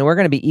garden and we're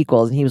going to be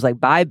equals. And he was like,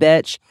 bye,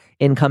 bitch.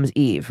 In comes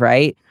Eve,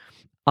 right?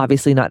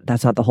 Obviously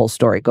that's not the whole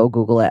story. Go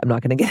Google it. I'm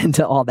not going to get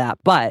into all that.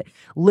 But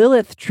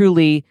Lilith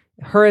truly,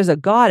 her as a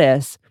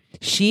goddess,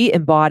 she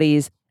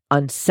embodies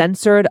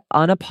uncensored,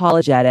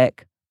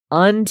 unapologetic,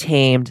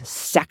 untamed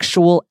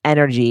sexual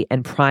energy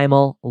and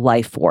primal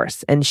life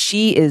force. And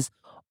she is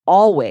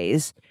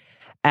always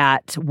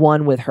at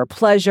one with her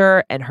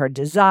pleasure and her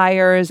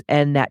desires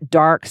and that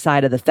dark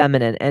side of the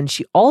feminine. And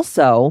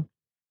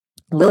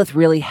Lilith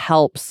really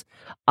helps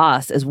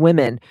us as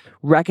women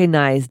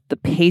recognize the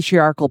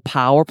patriarchal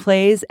power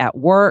plays at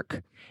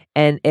work,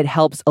 and it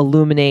helps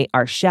illuminate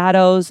our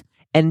shadows.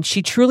 And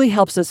she truly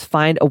helps us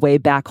find a way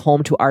back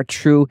home to our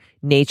true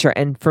nature.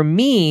 And for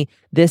me,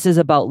 this is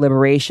about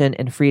liberation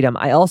and freedom.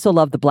 I also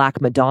love the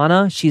Black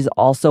Madonna. She's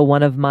also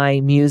one of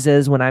my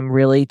muses when I'm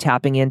really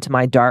tapping into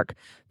my dark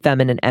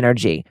feminine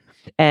energy.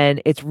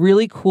 And it's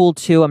really cool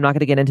too. I'm not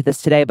going to get into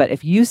this today, but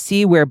if you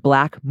see where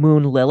Black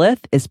Moon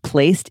Lilith is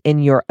placed in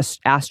your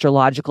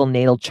astrological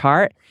natal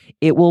chart,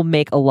 it will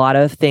make a lot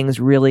of things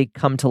really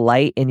come to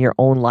light in your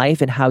own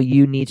life and how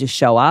you need to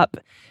show up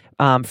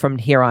from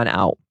here on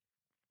out.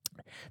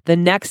 The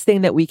next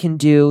thing that we can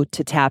do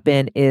to tap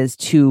in is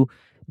to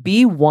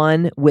be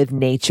one with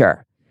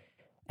nature.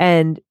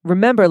 And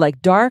remember,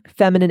 like, dark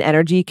feminine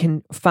energy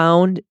can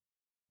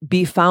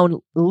be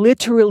found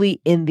literally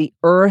in the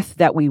earth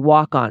that we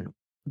walk on,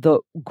 the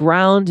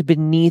ground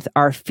beneath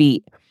our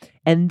feet.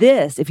 And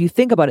this, if you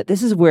think about it,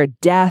 this is where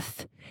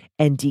death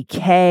and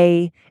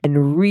decay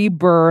and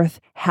rebirth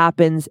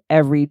happens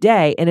every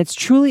day. And it's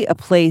truly a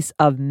place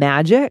of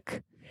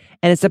magic,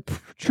 and it's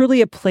truly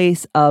a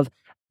place of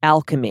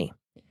alchemy.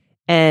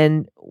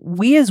 And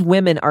we as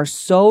women are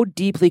so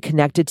deeply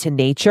connected to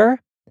nature,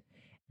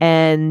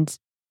 and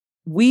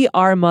we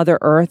are Mother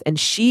Earth, and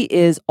she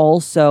is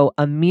also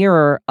a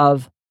mirror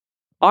of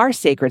our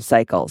sacred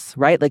cycles,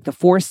 right? Like the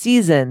 4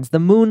 seasons, the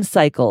moon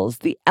cycles,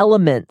 the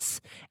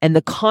elements, and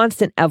the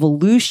constant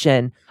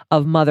evolution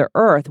of Mother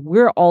Earth.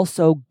 We're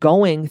also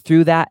going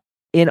through that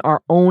in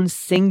our own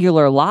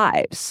singular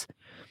lives.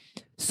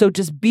 So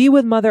just be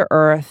with Mother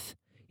Earth,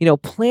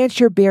 plant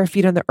your bare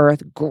feet on the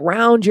earth,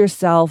 ground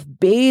yourself,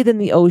 bathe in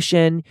the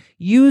ocean,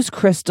 use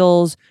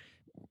crystals,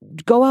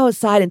 go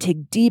outside and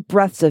take deep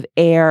breaths of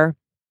air.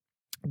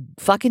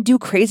 Fucking do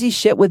crazy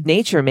shit with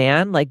nature,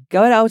 man. Like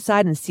go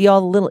outside and see all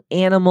the little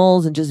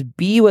animals and just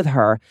be with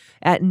her.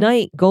 At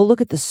night, go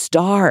look at the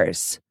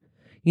stars,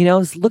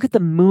 look at the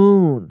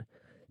moon.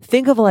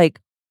 Think of like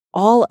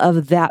all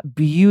of that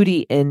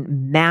beauty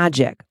and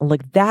magic.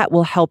 Like that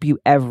will help you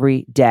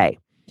every day.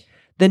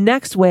 The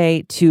next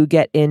way to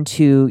get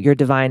into your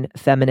divine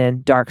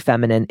feminine, dark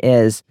feminine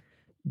is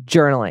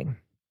journaling.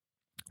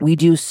 We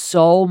do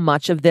so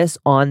much of this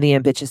on the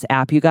Ambitious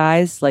app, you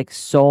guys, like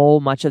so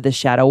much of the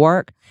shadow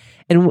work.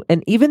 And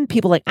even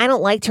people like, I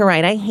don't like to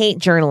write. I hate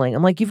journaling.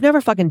 I'm like, you've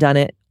never fucking done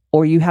it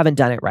or you haven't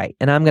done it right.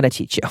 And I'm going to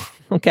teach you.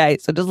 Okay.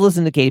 So just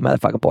listen to Katie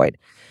motherfucking Boyd.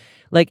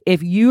 Like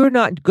if you're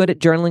not good at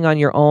journaling on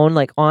your own,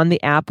 like on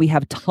the app, we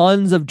have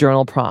tons of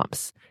journal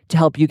prompts to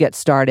help you get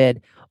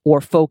started or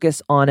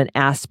focus on an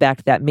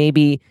aspect that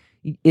maybe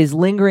is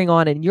lingering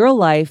on in your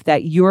life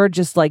that you're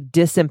just like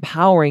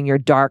disempowering your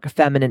dark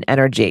feminine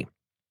energy.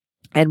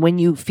 And when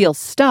you feel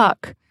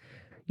stuck,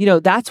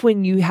 that's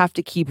when you have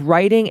to keep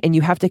writing, and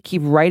you have to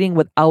keep writing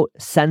without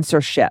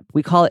censorship.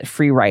 We call it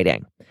free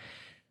writing.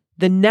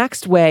 The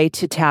next way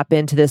to tap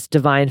into this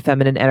divine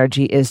feminine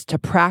energy is to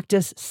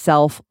practice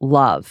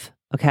self-love,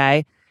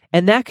 okay?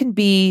 And that can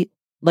be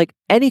like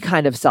any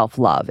kind of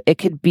self-love. It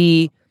could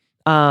be,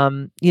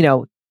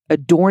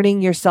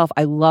 adorning yourself.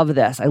 I love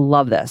this.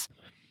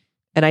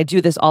 And I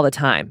do this all the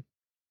time.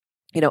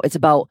 It's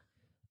about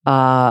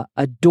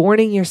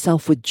adorning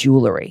yourself with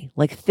jewelry.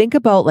 Like think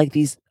about like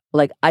these,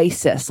 like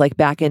Isis, like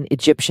back in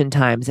Egyptian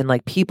times, and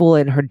like people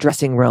in her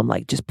dressing room,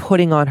 like just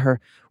putting on her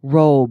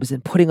robes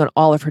and putting on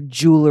all of her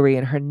jewelry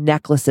and her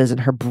necklaces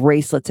and her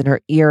bracelets and her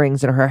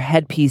earrings and her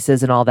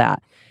headpieces and all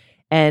that.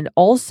 And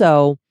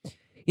also,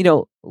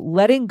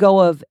 letting go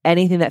of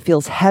anything that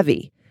feels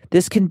heavy.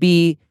 This can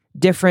be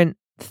different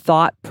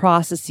thought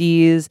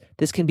processes.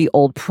 This can be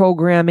old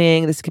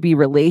programming. This could be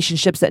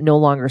relationships that no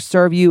longer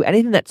serve you.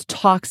 Anything that's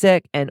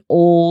toxic and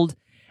old.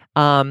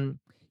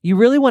 You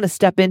really want to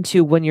step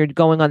into, when you're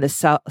going on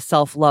this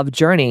self-love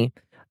journey,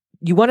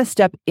 you want to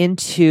step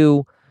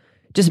into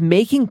just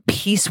making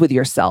peace with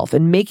yourself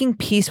and making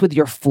peace with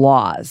your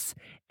flaws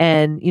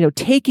and,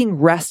 taking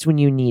rest when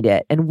you need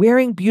it and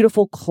wearing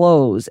beautiful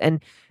clothes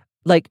and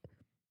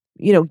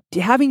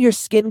having your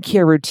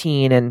skincare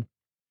routine. And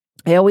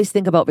I always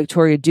think about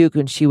Victoria Duke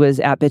when she was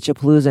at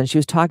Bitchapalooza, and she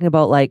was talking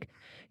about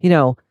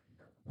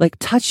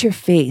touch your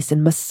face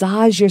and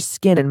massage your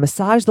skin and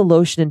massage the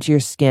lotion into your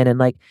skin and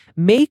like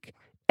make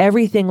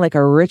everything like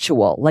a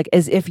ritual, like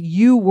as if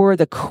you were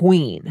the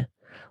queen.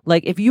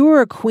 Like if you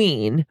were a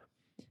queen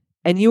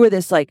and you were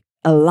this like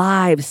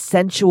alive,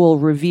 sensual,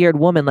 revered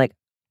woman, like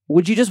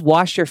would you just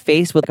wash your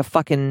face with like a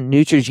fucking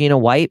Neutrogena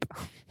wipe?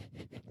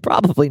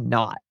 Probably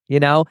not,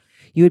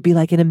 You would be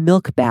like in a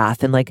milk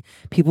bath and like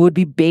people would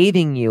be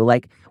bathing you.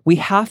 Like we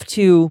have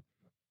to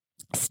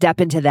step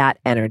into that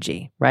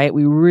energy, right?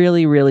 We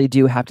really, really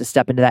do have to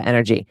step into that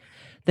energy.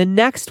 The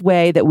next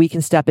way that we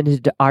can step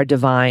into our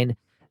divine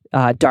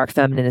dark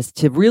feminine is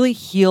to really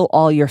heal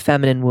all your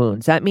feminine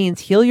wounds. That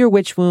means heal your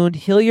witch wound,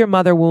 heal your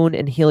mother wound,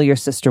 and heal your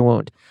sister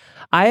wound.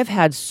 I have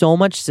had so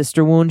much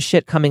sister wound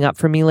shit coming up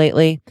for me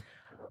lately.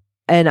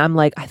 And I'm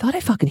like, I thought I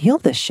fucking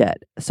healed this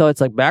shit. So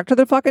it's like back to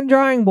the fucking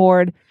drawing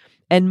board.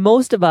 And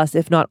most of us,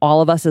 if not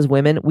all of us as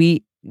women,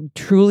 we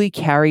truly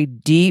carry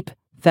deep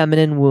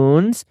feminine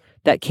wounds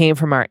that came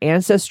from our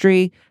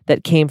ancestry,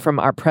 that came from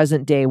our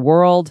present day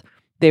world.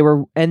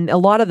 And a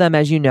lot of them,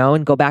 as you know,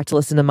 and go back to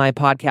listen to my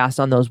podcast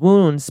on those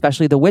wounds,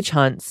 especially the witch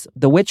hunts,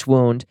 the witch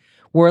wound,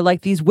 were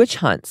like these witch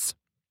hunts.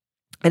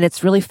 And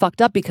it's really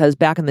fucked up because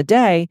back in the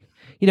day,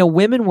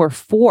 women were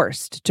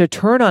forced to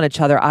turn on each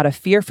other out of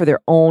fear for their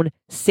own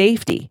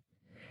safety.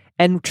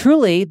 And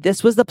truly,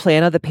 this was the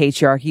plan of the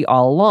patriarchy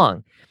all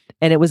along.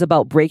 And it was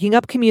about breaking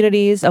up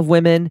communities of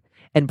women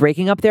and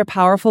breaking up their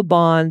powerful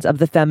bonds of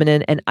the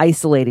feminine and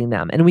isolating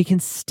them. And we can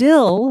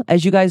still,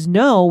 as you guys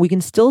know, we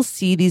can still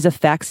see these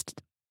effects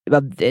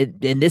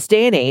in this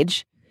day and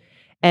age.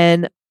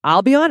 And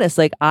I'll be honest,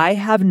 like I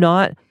have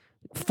not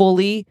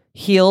fully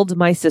healed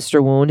my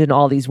sister wound and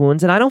all these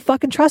wounds. And I don't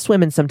fucking trust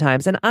women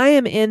sometimes. And I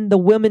am in the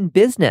women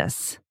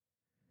business.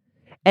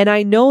 And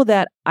I know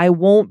that I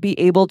won't be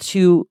able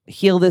to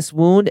heal this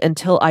wound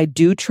until I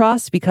do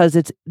trust, because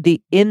it's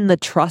in the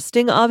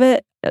trusting of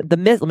it.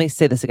 Let me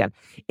say this again.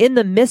 In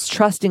the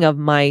mistrusting of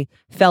my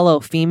fellow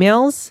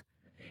females,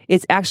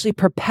 it's actually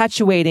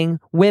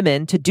perpetuating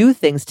women to do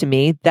things to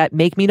me that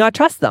make me not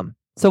trust them.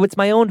 So it's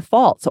my own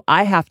fault. So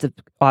I have to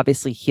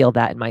obviously heal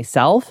that in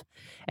myself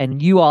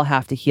And you all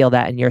have to heal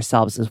that in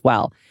yourselves as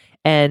well.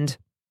 And,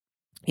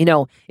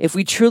 if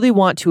we truly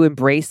want to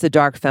embrace the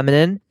dark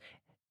feminine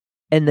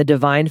and the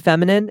divine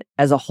feminine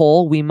as a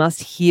whole, we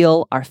must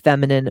heal our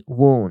feminine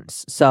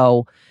wounds.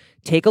 So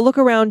take a look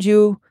around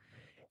you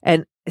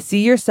and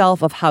see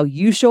yourself of how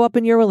you show up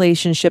in your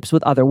relationships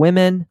with other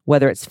women,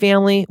 whether it's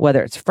family,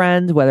 whether it's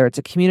friends, whether it's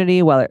a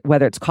community,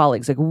 whether it's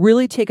colleagues. Like,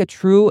 really take a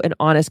true and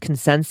honest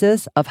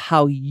consensus of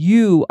how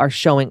you are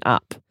showing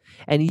up,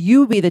 and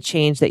you be the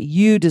change that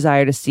you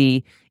desire to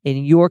see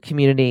in your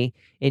community,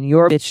 in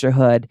your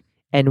bitchhood,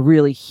 and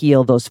really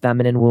heal those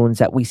feminine wounds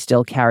that we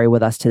still carry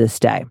with us to this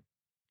day.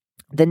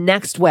 The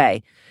next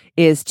way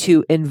is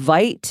to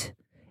invite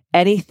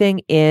anything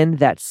in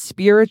that's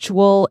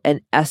spiritual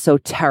and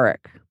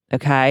esoteric.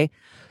 Okay.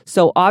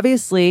 So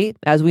obviously,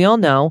 as we all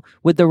know,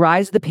 with the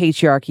rise of the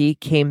patriarchy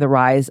came the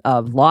rise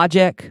of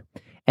logic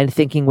and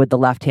thinking with the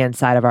left-hand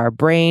side of our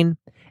brain,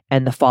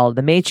 and the fall of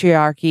the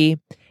matriarchy.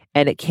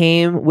 And it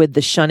came with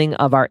the shunning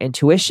of our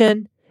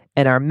intuition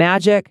and our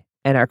magic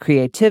and our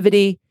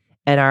creativity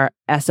and our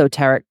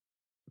esoteric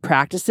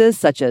practices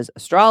such as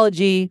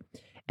astrology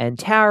and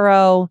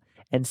tarot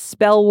and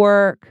spell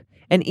work,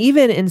 and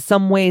even in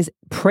some ways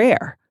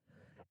prayer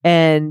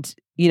and,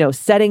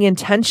 setting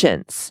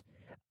intentions.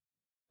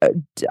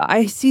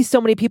 I see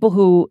so many people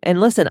who,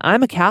 and listen,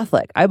 I'm a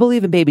Catholic. I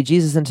believe in baby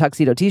Jesus and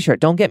tuxedo t-shirt.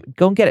 Don't get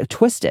it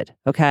twisted.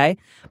 Okay.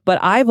 But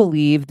I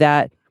believe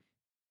that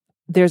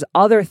there's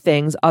other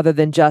things other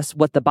than just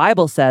what the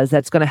Bible says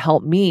that's going to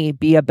help me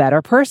be a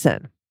better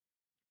person.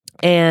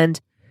 And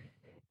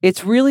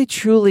it's really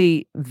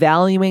truly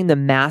valuing the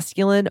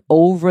masculine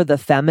over the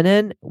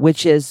feminine,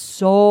 which is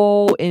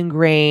so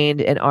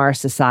ingrained in our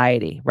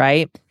society,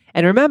 right?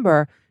 And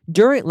remember,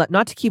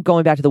 not to keep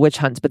going back to the witch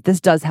hunts, but this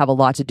does have a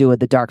lot to do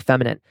with the dark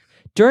feminine.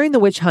 During the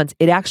witch hunts,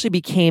 it actually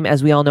became,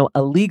 as we all know,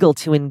 illegal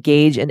to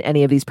engage in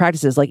any of these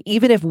practices. Like,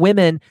 even if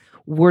women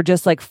were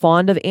just like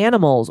fond of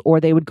animals, or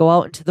they would go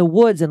out into the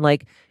woods and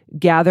like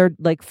gather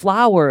like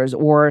flowers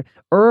or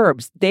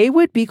herbs, they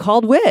would be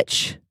called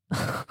witch.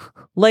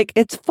 Like,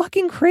 it's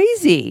fucking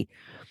crazy.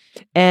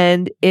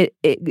 And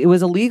it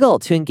was illegal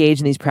to engage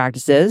in these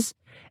practices.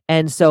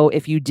 And so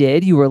if you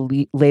did, you were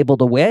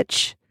labeled a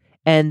witch.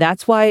 And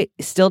that's why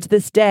still to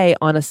this day,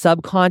 on a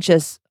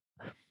subconscious,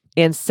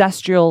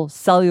 ancestral,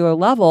 cellular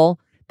level,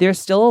 there's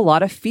still a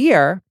lot of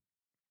fear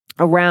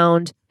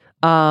around,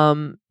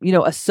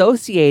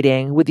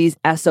 associating with these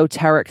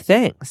esoteric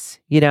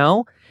things,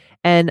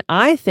 And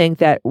I think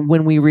that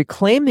when we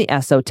reclaim the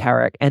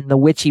esoteric and the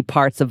witchy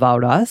parts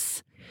about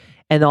us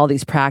and all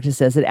these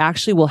practices, it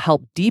actually will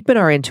help deepen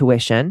our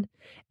intuition,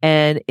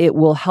 and it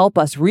will help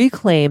us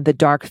reclaim the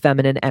dark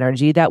feminine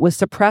energy that was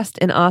suppressed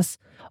in us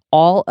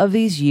all of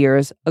these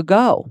years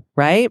ago,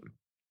 right?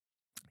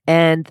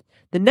 And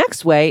the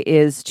next way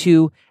is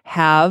to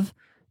have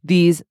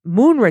these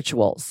moon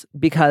rituals,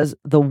 because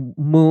the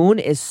moon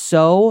is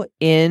so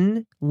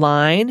in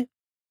line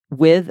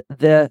with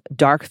the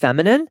dark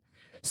feminine.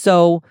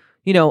 So,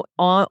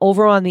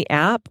 over on the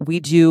app, we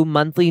do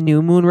monthly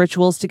new moon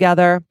rituals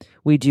together.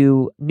 We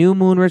do new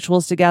moon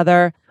rituals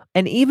together.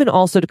 And even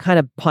also to kind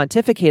of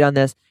pontificate on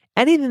this,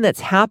 anything that's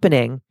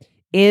happening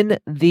in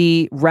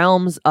the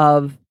realms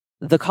of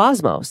the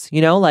cosmos,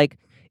 like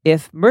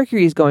if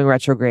Mercury is going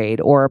retrograde,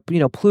 or,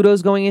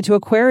 Pluto's going into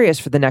Aquarius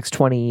for the next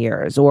 20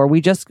 years, or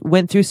we just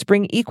went through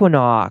spring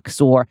equinox,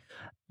 or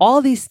all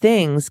these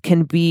things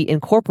can be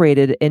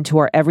incorporated into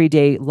our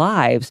everyday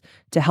lives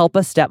to help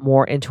us step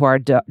more into our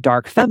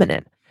dark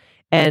feminine.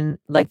 And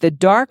like the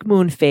dark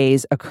moon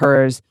phase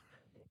occurs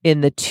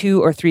in the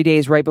 2 or 3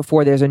 days right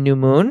before there's a new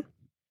moon.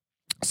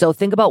 So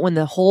think about when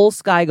the whole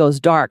sky goes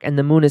dark and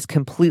the moon is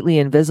completely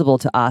invisible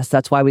to us.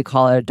 That's why we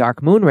call it a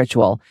dark moon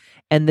ritual.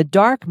 And the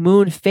dark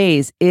moon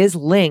phase is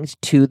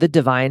linked to the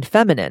divine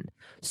feminine.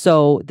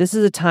 So this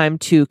is a time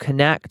to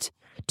connect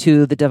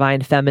to the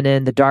divine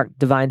feminine, the dark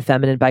divine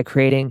feminine, by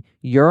creating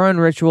your own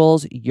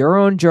rituals, your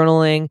own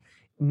journaling,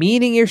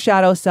 meeting your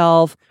shadow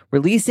self,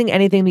 releasing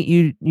anything that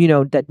you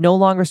that no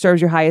longer serves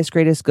your highest,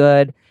 greatest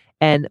good.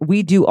 And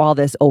we do all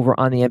this over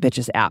on the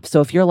Ambitious app. So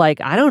if you're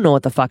like, I don't know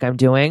what the fuck I'm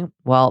doing,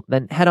 well,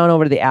 then head on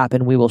over to the app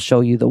and we will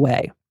show you the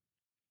way.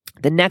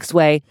 The next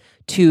way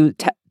to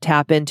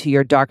tap into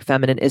your dark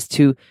feminine is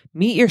to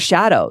meet your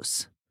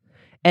shadows.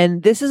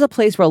 And this is a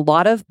place where a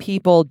lot of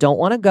people don't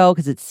want to go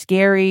because it's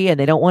scary, and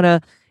they don't want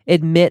to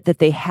admit that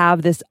they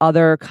have this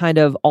other kind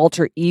of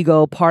alter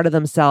ego part of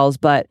themselves.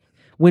 But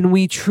when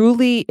we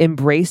truly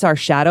embrace our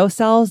shadow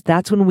selves,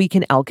 that's when we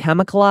can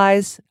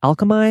alchemize.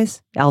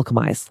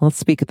 Let's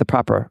speak at the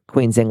proper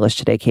Queen's English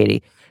today,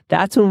 Katie.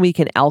 That's when we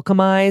can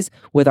alchemize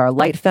with our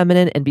light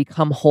feminine and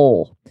become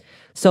whole.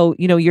 So,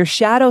 your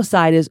shadow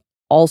side is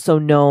also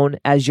known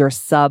as your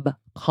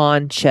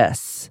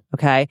subconscious,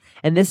 okay?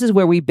 And this is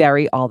where we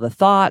bury all the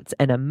thoughts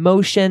and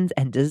emotions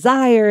and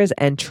desires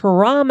and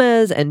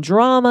traumas and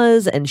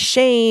dramas and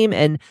shame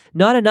and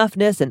not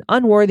enoughness and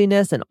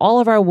unworthiness and all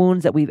of our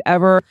wounds that we've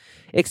ever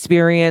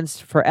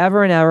experienced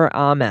forever and ever.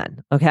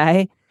 Amen,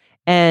 okay?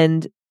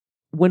 And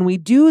when we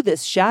do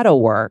this shadow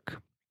work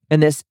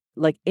and this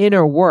like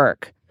inner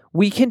work,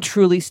 we can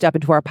truly step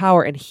into our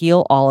power and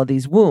heal all of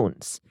these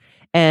wounds.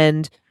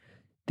 And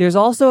there's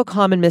also a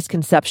common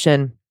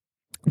misconception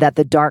that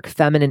the dark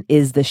feminine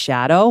is the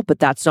shadow, but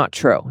that's not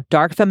true.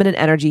 Dark feminine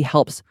energy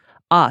helps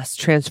us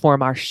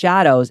transform our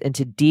shadows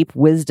into deep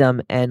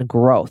wisdom and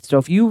growth. So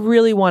if you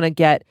really want to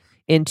get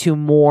into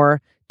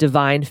more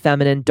divine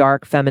feminine,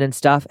 dark feminine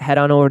stuff, head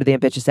on over to the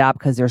Ambitious app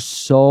because there's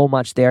so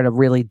much there to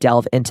really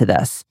delve into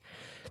this.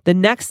 The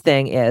next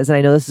thing is, and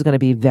I know this is going to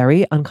be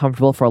very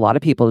uncomfortable for a lot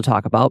of people to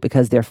talk about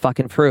because they're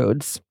fucking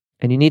prudes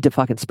and you need to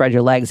fucking spread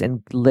your legs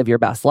and live your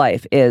best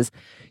life, is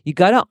you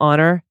got to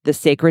honor the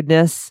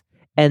sacredness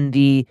and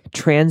the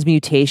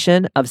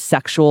transmutation of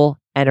sexual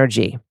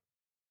energy.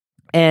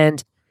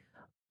 And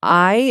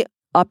I,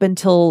 up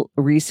until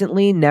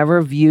recently,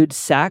 never viewed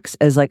sex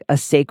as like a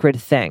sacred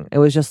thing. It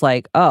was just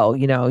like, oh,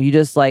 you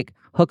just like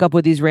hook up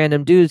with these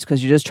random dudes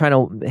because you're just trying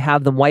to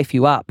have them wife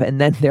you up.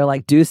 And then they're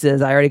like,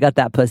 deuces, I already got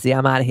that pussy.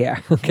 I'm out of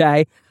here.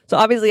 Okay. So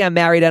obviously I'm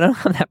married. I don't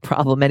have that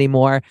problem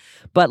anymore.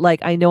 But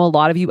like, I know a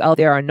lot of you out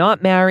there are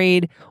not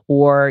married,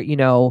 or,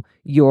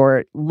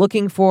 you're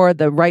looking for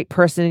the right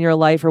person in your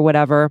life or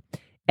whatever.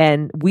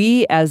 And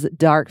we as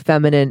dark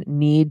feminine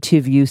need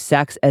to view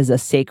sex as a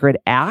sacred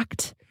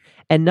act,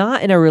 and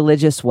not in a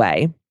religious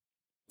way,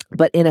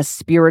 but in a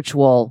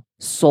spiritual,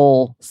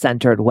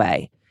 soul-centered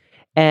way.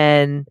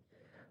 And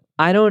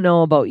I don't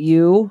know about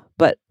you,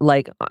 but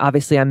like,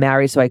 obviously I'm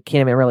married, so I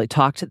can't even really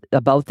talk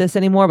about this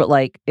anymore. But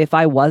like, if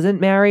I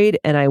wasn't married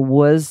and I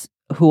was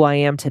who I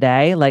am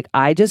today, like,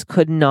 I just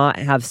could not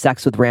have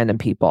sex with random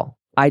people.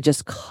 I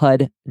just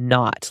could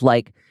not.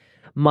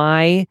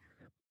 I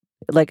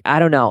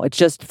don't know. It's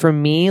just, for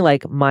me,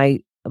 like my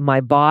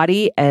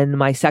body and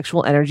my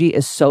sexual energy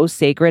is so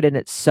sacred and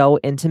it's so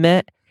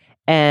intimate.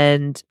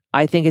 And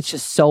I think it's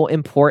just so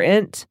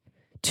important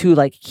to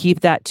like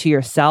keep that to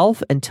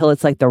yourself until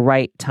it's like the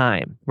right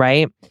time,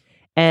 right?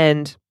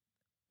 And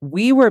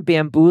we were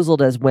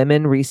bamboozled as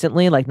women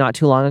recently, like not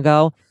too long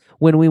ago,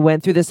 when we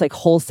went through this like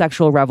whole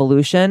sexual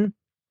revolution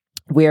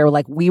where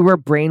like we were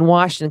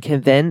brainwashed and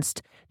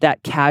convinced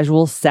that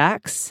casual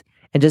sex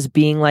and just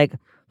being like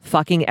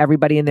fucking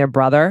everybody and their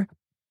brother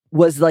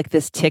was like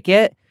this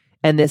ticket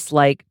and this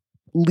like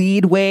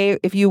lead way,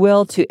 if you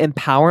will, to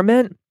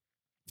empowerment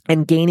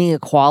and gaining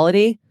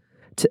equality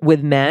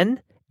with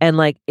men. And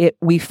like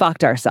we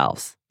fucked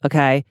ourselves,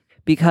 okay?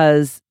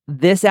 Because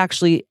this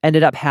actually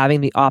ended up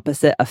having the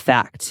opposite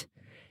effect.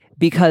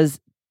 Because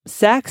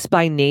sex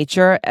by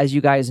nature, as you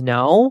guys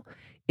know,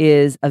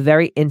 is a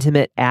very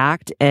intimate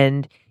act.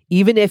 And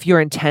even if your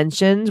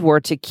intentions were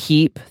to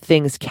keep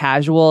things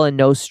casual and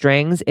no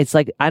strings, it's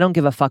like, I don't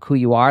give a fuck who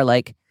you are.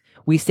 Like,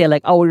 we say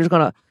like, oh, we're just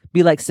going to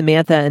be like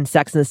Samantha and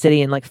Sex and the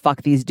City and like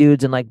fuck these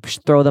dudes and like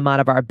throw them out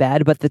of our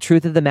bed. But the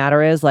truth of the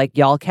matter is, like,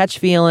 y'all catch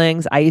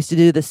feelings. I used to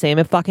do the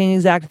same fucking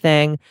exact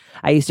thing.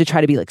 I used to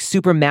try to be like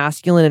super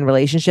masculine in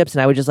relationships,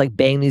 and I would just like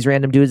bang these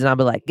random dudes, and I'd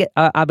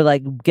be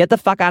like, get the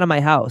fuck out of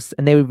my house.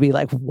 And they would be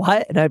like,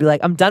 what? And I'd be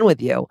like, I'm done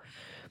with you.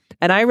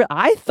 And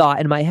I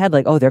thought in my head,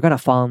 like, oh, they're going to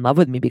fall in love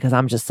with me because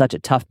I'm just such a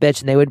tough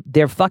bitch. And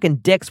their fucking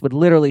dicks would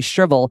literally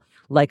shrivel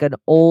like an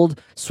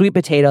old sweet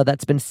potato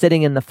that's been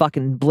sitting in the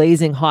fucking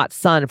blazing hot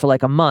sun for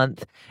like a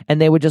month. And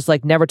they would just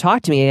like never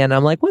talk to me. And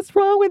I'm like, what's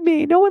wrong with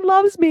me? No one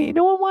loves me.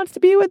 No one wants to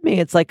be with me.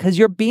 It's like, because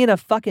you're being a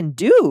fucking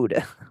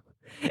dude.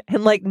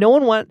 And like,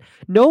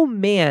 no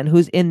man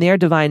who's in their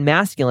divine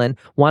masculine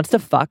wants to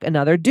fuck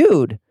another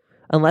dude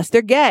unless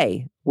they're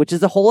gay, which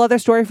is a whole other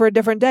story for a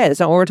different day. That's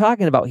not what we're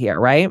talking about here,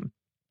 right?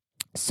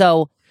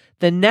 So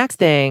the next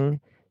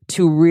thing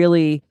to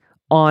really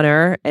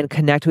honor and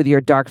connect with your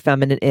dark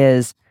feminine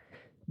is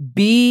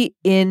be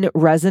in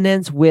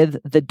resonance with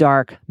the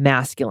dark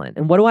masculine.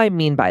 And what do I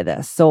mean by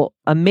this? So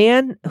a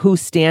man who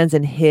stands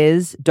in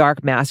his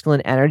dark masculine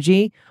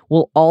energy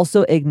will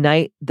also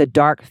ignite the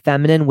dark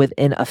feminine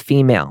within a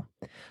female.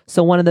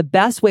 So one of the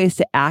best ways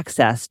to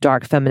access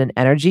dark feminine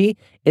energy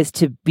is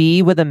to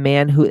be with a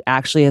man who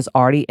actually has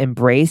already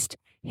embraced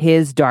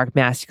his dark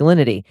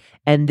masculinity.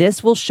 And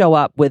this will show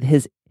up with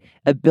his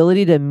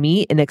ability to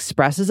meet and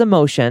express his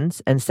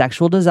emotions and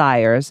sexual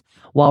desires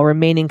while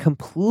remaining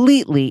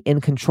completely in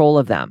control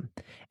of them.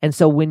 And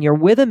so when you're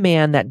with a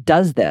man that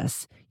does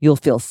this, you'll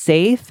feel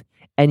safe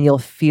and you'll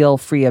feel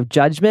free of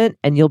judgment,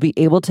 and you'll be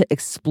able to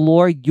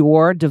explore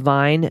your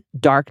divine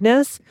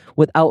darkness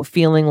without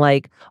feeling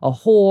like a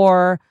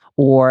whore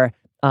or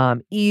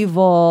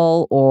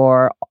evil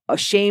or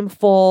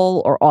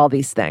shameful or all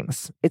these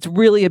things. It's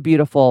really a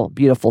beautiful,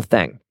 beautiful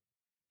thing.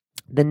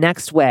 The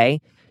next way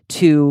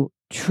to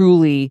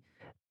truly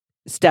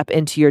step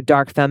into your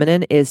dark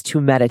feminine is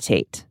to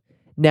meditate.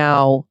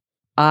 Now,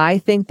 I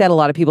think that a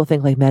lot of people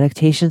think like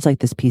meditation's like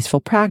this peaceful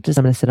practice.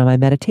 I'm going to sit on my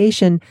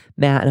meditation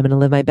mat and I'm going to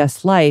live my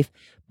best life.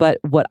 But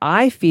what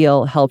I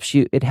feel it helps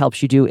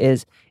you do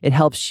is it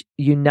helps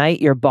unite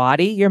your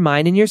body, your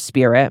mind, and your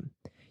spirit.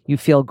 You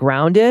feel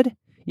grounded.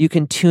 You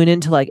can tune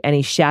into like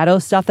any shadow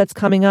stuff that's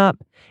coming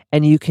up,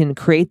 and you can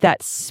create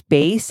that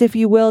space, if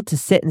you will, to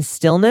sit in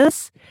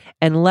stillness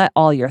and let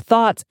all your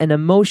thoughts and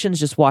emotions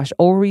just wash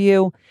over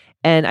you.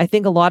 And I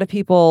think a lot of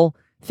people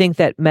think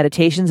that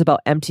meditation's about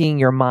emptying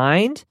your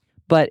mind.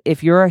 But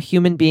if you're a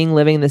human being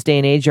living in this day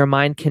and age, your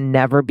mind can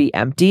never be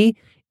empty.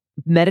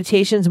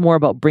 Meditation's more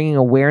about bringing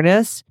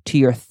awareness to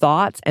your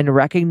thoughts and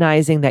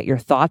recognizing that your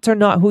thoughts are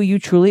not who you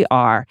truly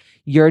are.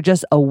 You're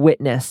just a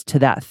witness to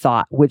that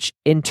thought, which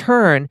in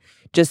turn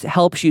just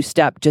helps you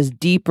step just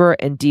deeper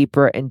and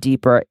deeper and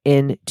deeper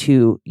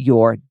into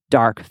your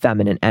dark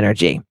feminine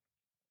energy.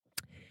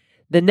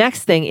 The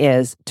next thing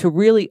is to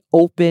really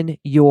open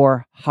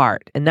your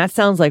heart. And that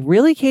sounds like,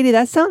 really, Katie?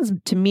 That sounds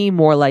to me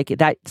more like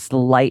that's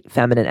light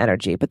feminine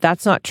energy, but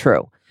that's not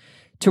true.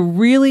 To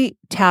really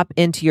tap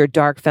into your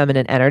dark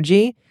feminine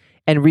energy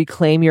and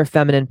reclaim your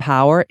feminine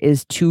power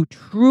is to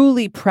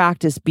truly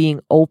practice being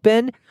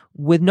open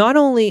with not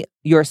only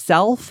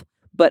yourself,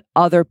 but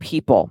other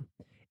people.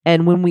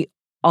 And when we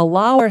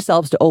allow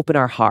ourselves to open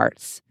our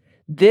hearts,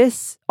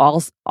 this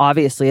also,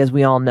 obviously, as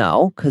we all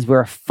know, because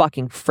we're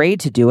fucking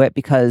afraid to do it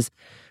because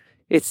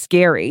it's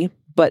scary,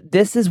 but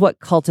this is what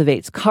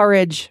cultivates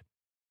courage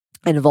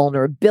and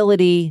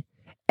vulnerability,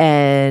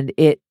 and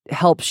it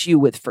helps you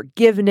with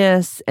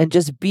forgiveness and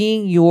just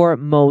being your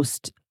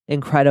most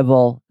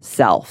incredible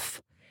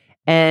self.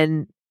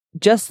 And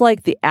just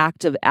like the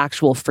act of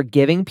actual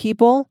forgiving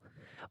people,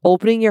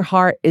 opening your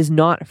heart is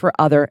not for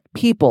other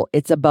people.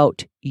 It's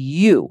about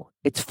you.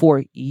 It's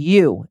for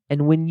you.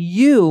 And when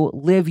you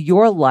live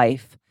your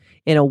life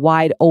in a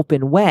wide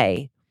open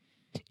way,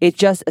 it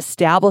just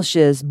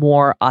establishes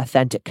more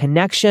authentic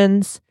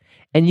connections,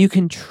 and you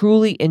can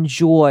truly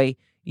enjoy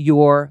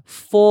your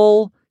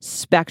full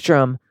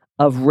spectrum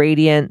of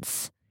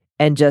radiance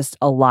and just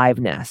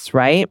aliveness,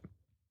 right?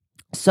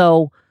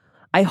 So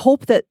I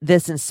hope that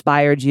this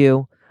inspired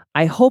you.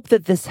 I hope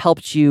that this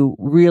helped you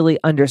really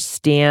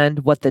understand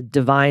what the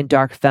divine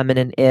dark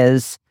feminine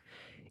is.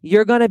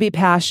 You're going to be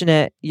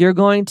passionate. You're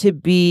going to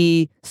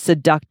be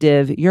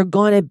seductive. You're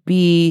going to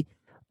be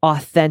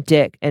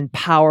authentic and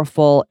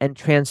powerful and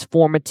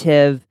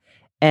transformative.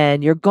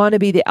 And you're going to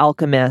be the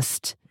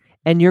alchemist.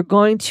 And you're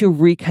going to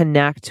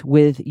reconnect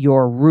with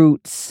your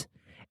roots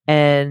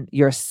and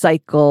your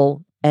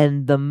cycle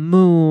and the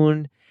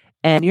moon.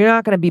 And you're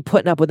not going to be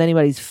putting up with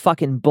anybody's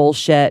fucking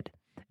bullshit.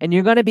 And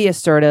you're going to be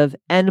assertive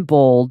and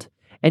bold.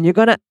 And you're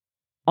going to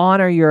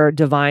honor your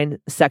divine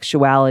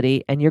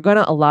sexuality, and you're going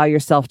to allow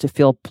yourself to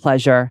feel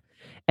pleasure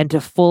and to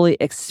fully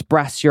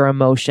express your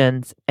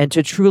emotions and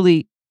to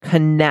truly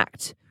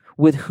connect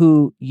with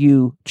who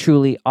you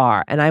truly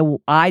are. And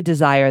I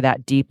desire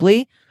that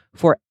deeply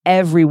for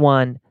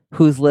everyone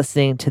who's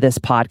listening to this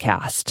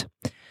podcast.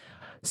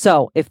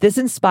 So if this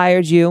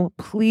inspired you,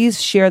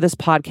 please share this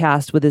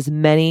podcast with as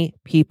many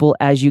people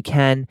as you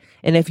can.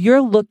 And if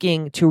you're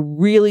looking to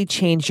really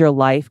change your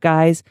life,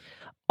 guys,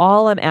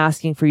 all I'm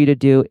asking for you to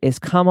do is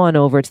come on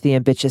over to the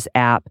Ambitious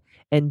app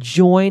and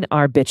join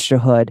our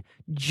Bitchterhood.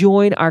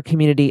 Join our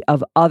community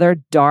of other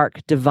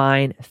dark,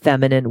 divine,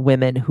 feminine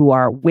women who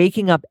are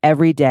waking up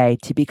every day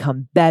to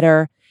become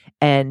better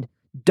and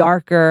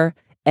darker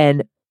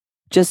and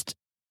just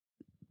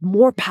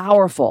more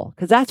powerful,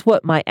 because that's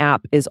what my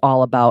app is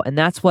all about. And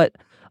that's what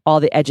all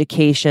the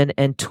education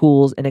and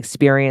tools and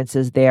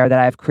experiences there that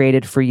I've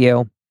created for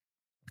you.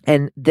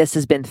 And this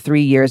has been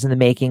 3 years in the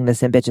making,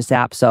 this Ambitious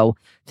app. So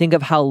think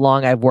of how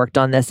long I've worked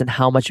on this and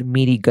how much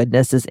meaty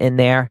goodness is in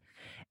there.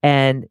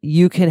 And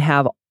you can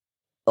have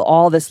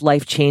all this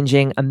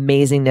life-changing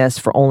amazingness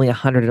for only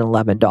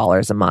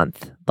 $111 a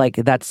month. Like,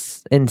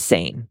 that's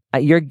insane.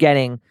 You're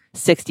getting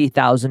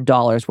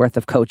 $60,000 worth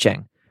of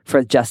coaching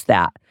for just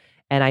that.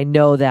 And I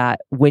know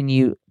that when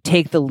you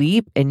take the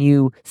leap and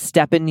you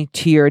step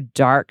into your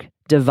dark,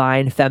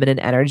 divine, feminine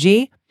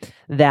energy,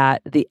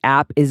 that the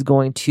app is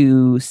going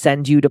to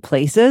send you to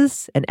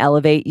places and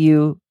elevate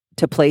you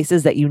to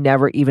places that you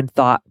never even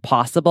thought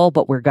possible,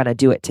 but we're going to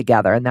do it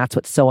together. And that's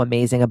what's so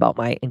amazing about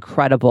my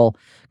incredible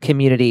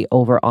community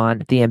over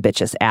on the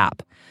Ambitious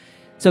app.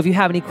 So if you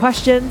have any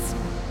questions,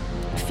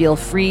 feel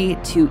free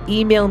to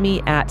email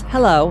me at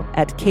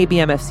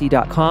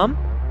hello@kbmfc.com.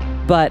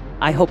 But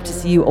I hope to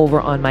see you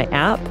over on my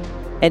app.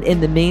 And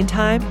in the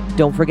meantime,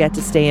 don't forget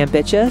to stay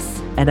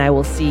ambitious, and I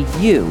will see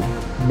you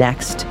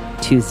next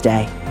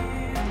Tuesday.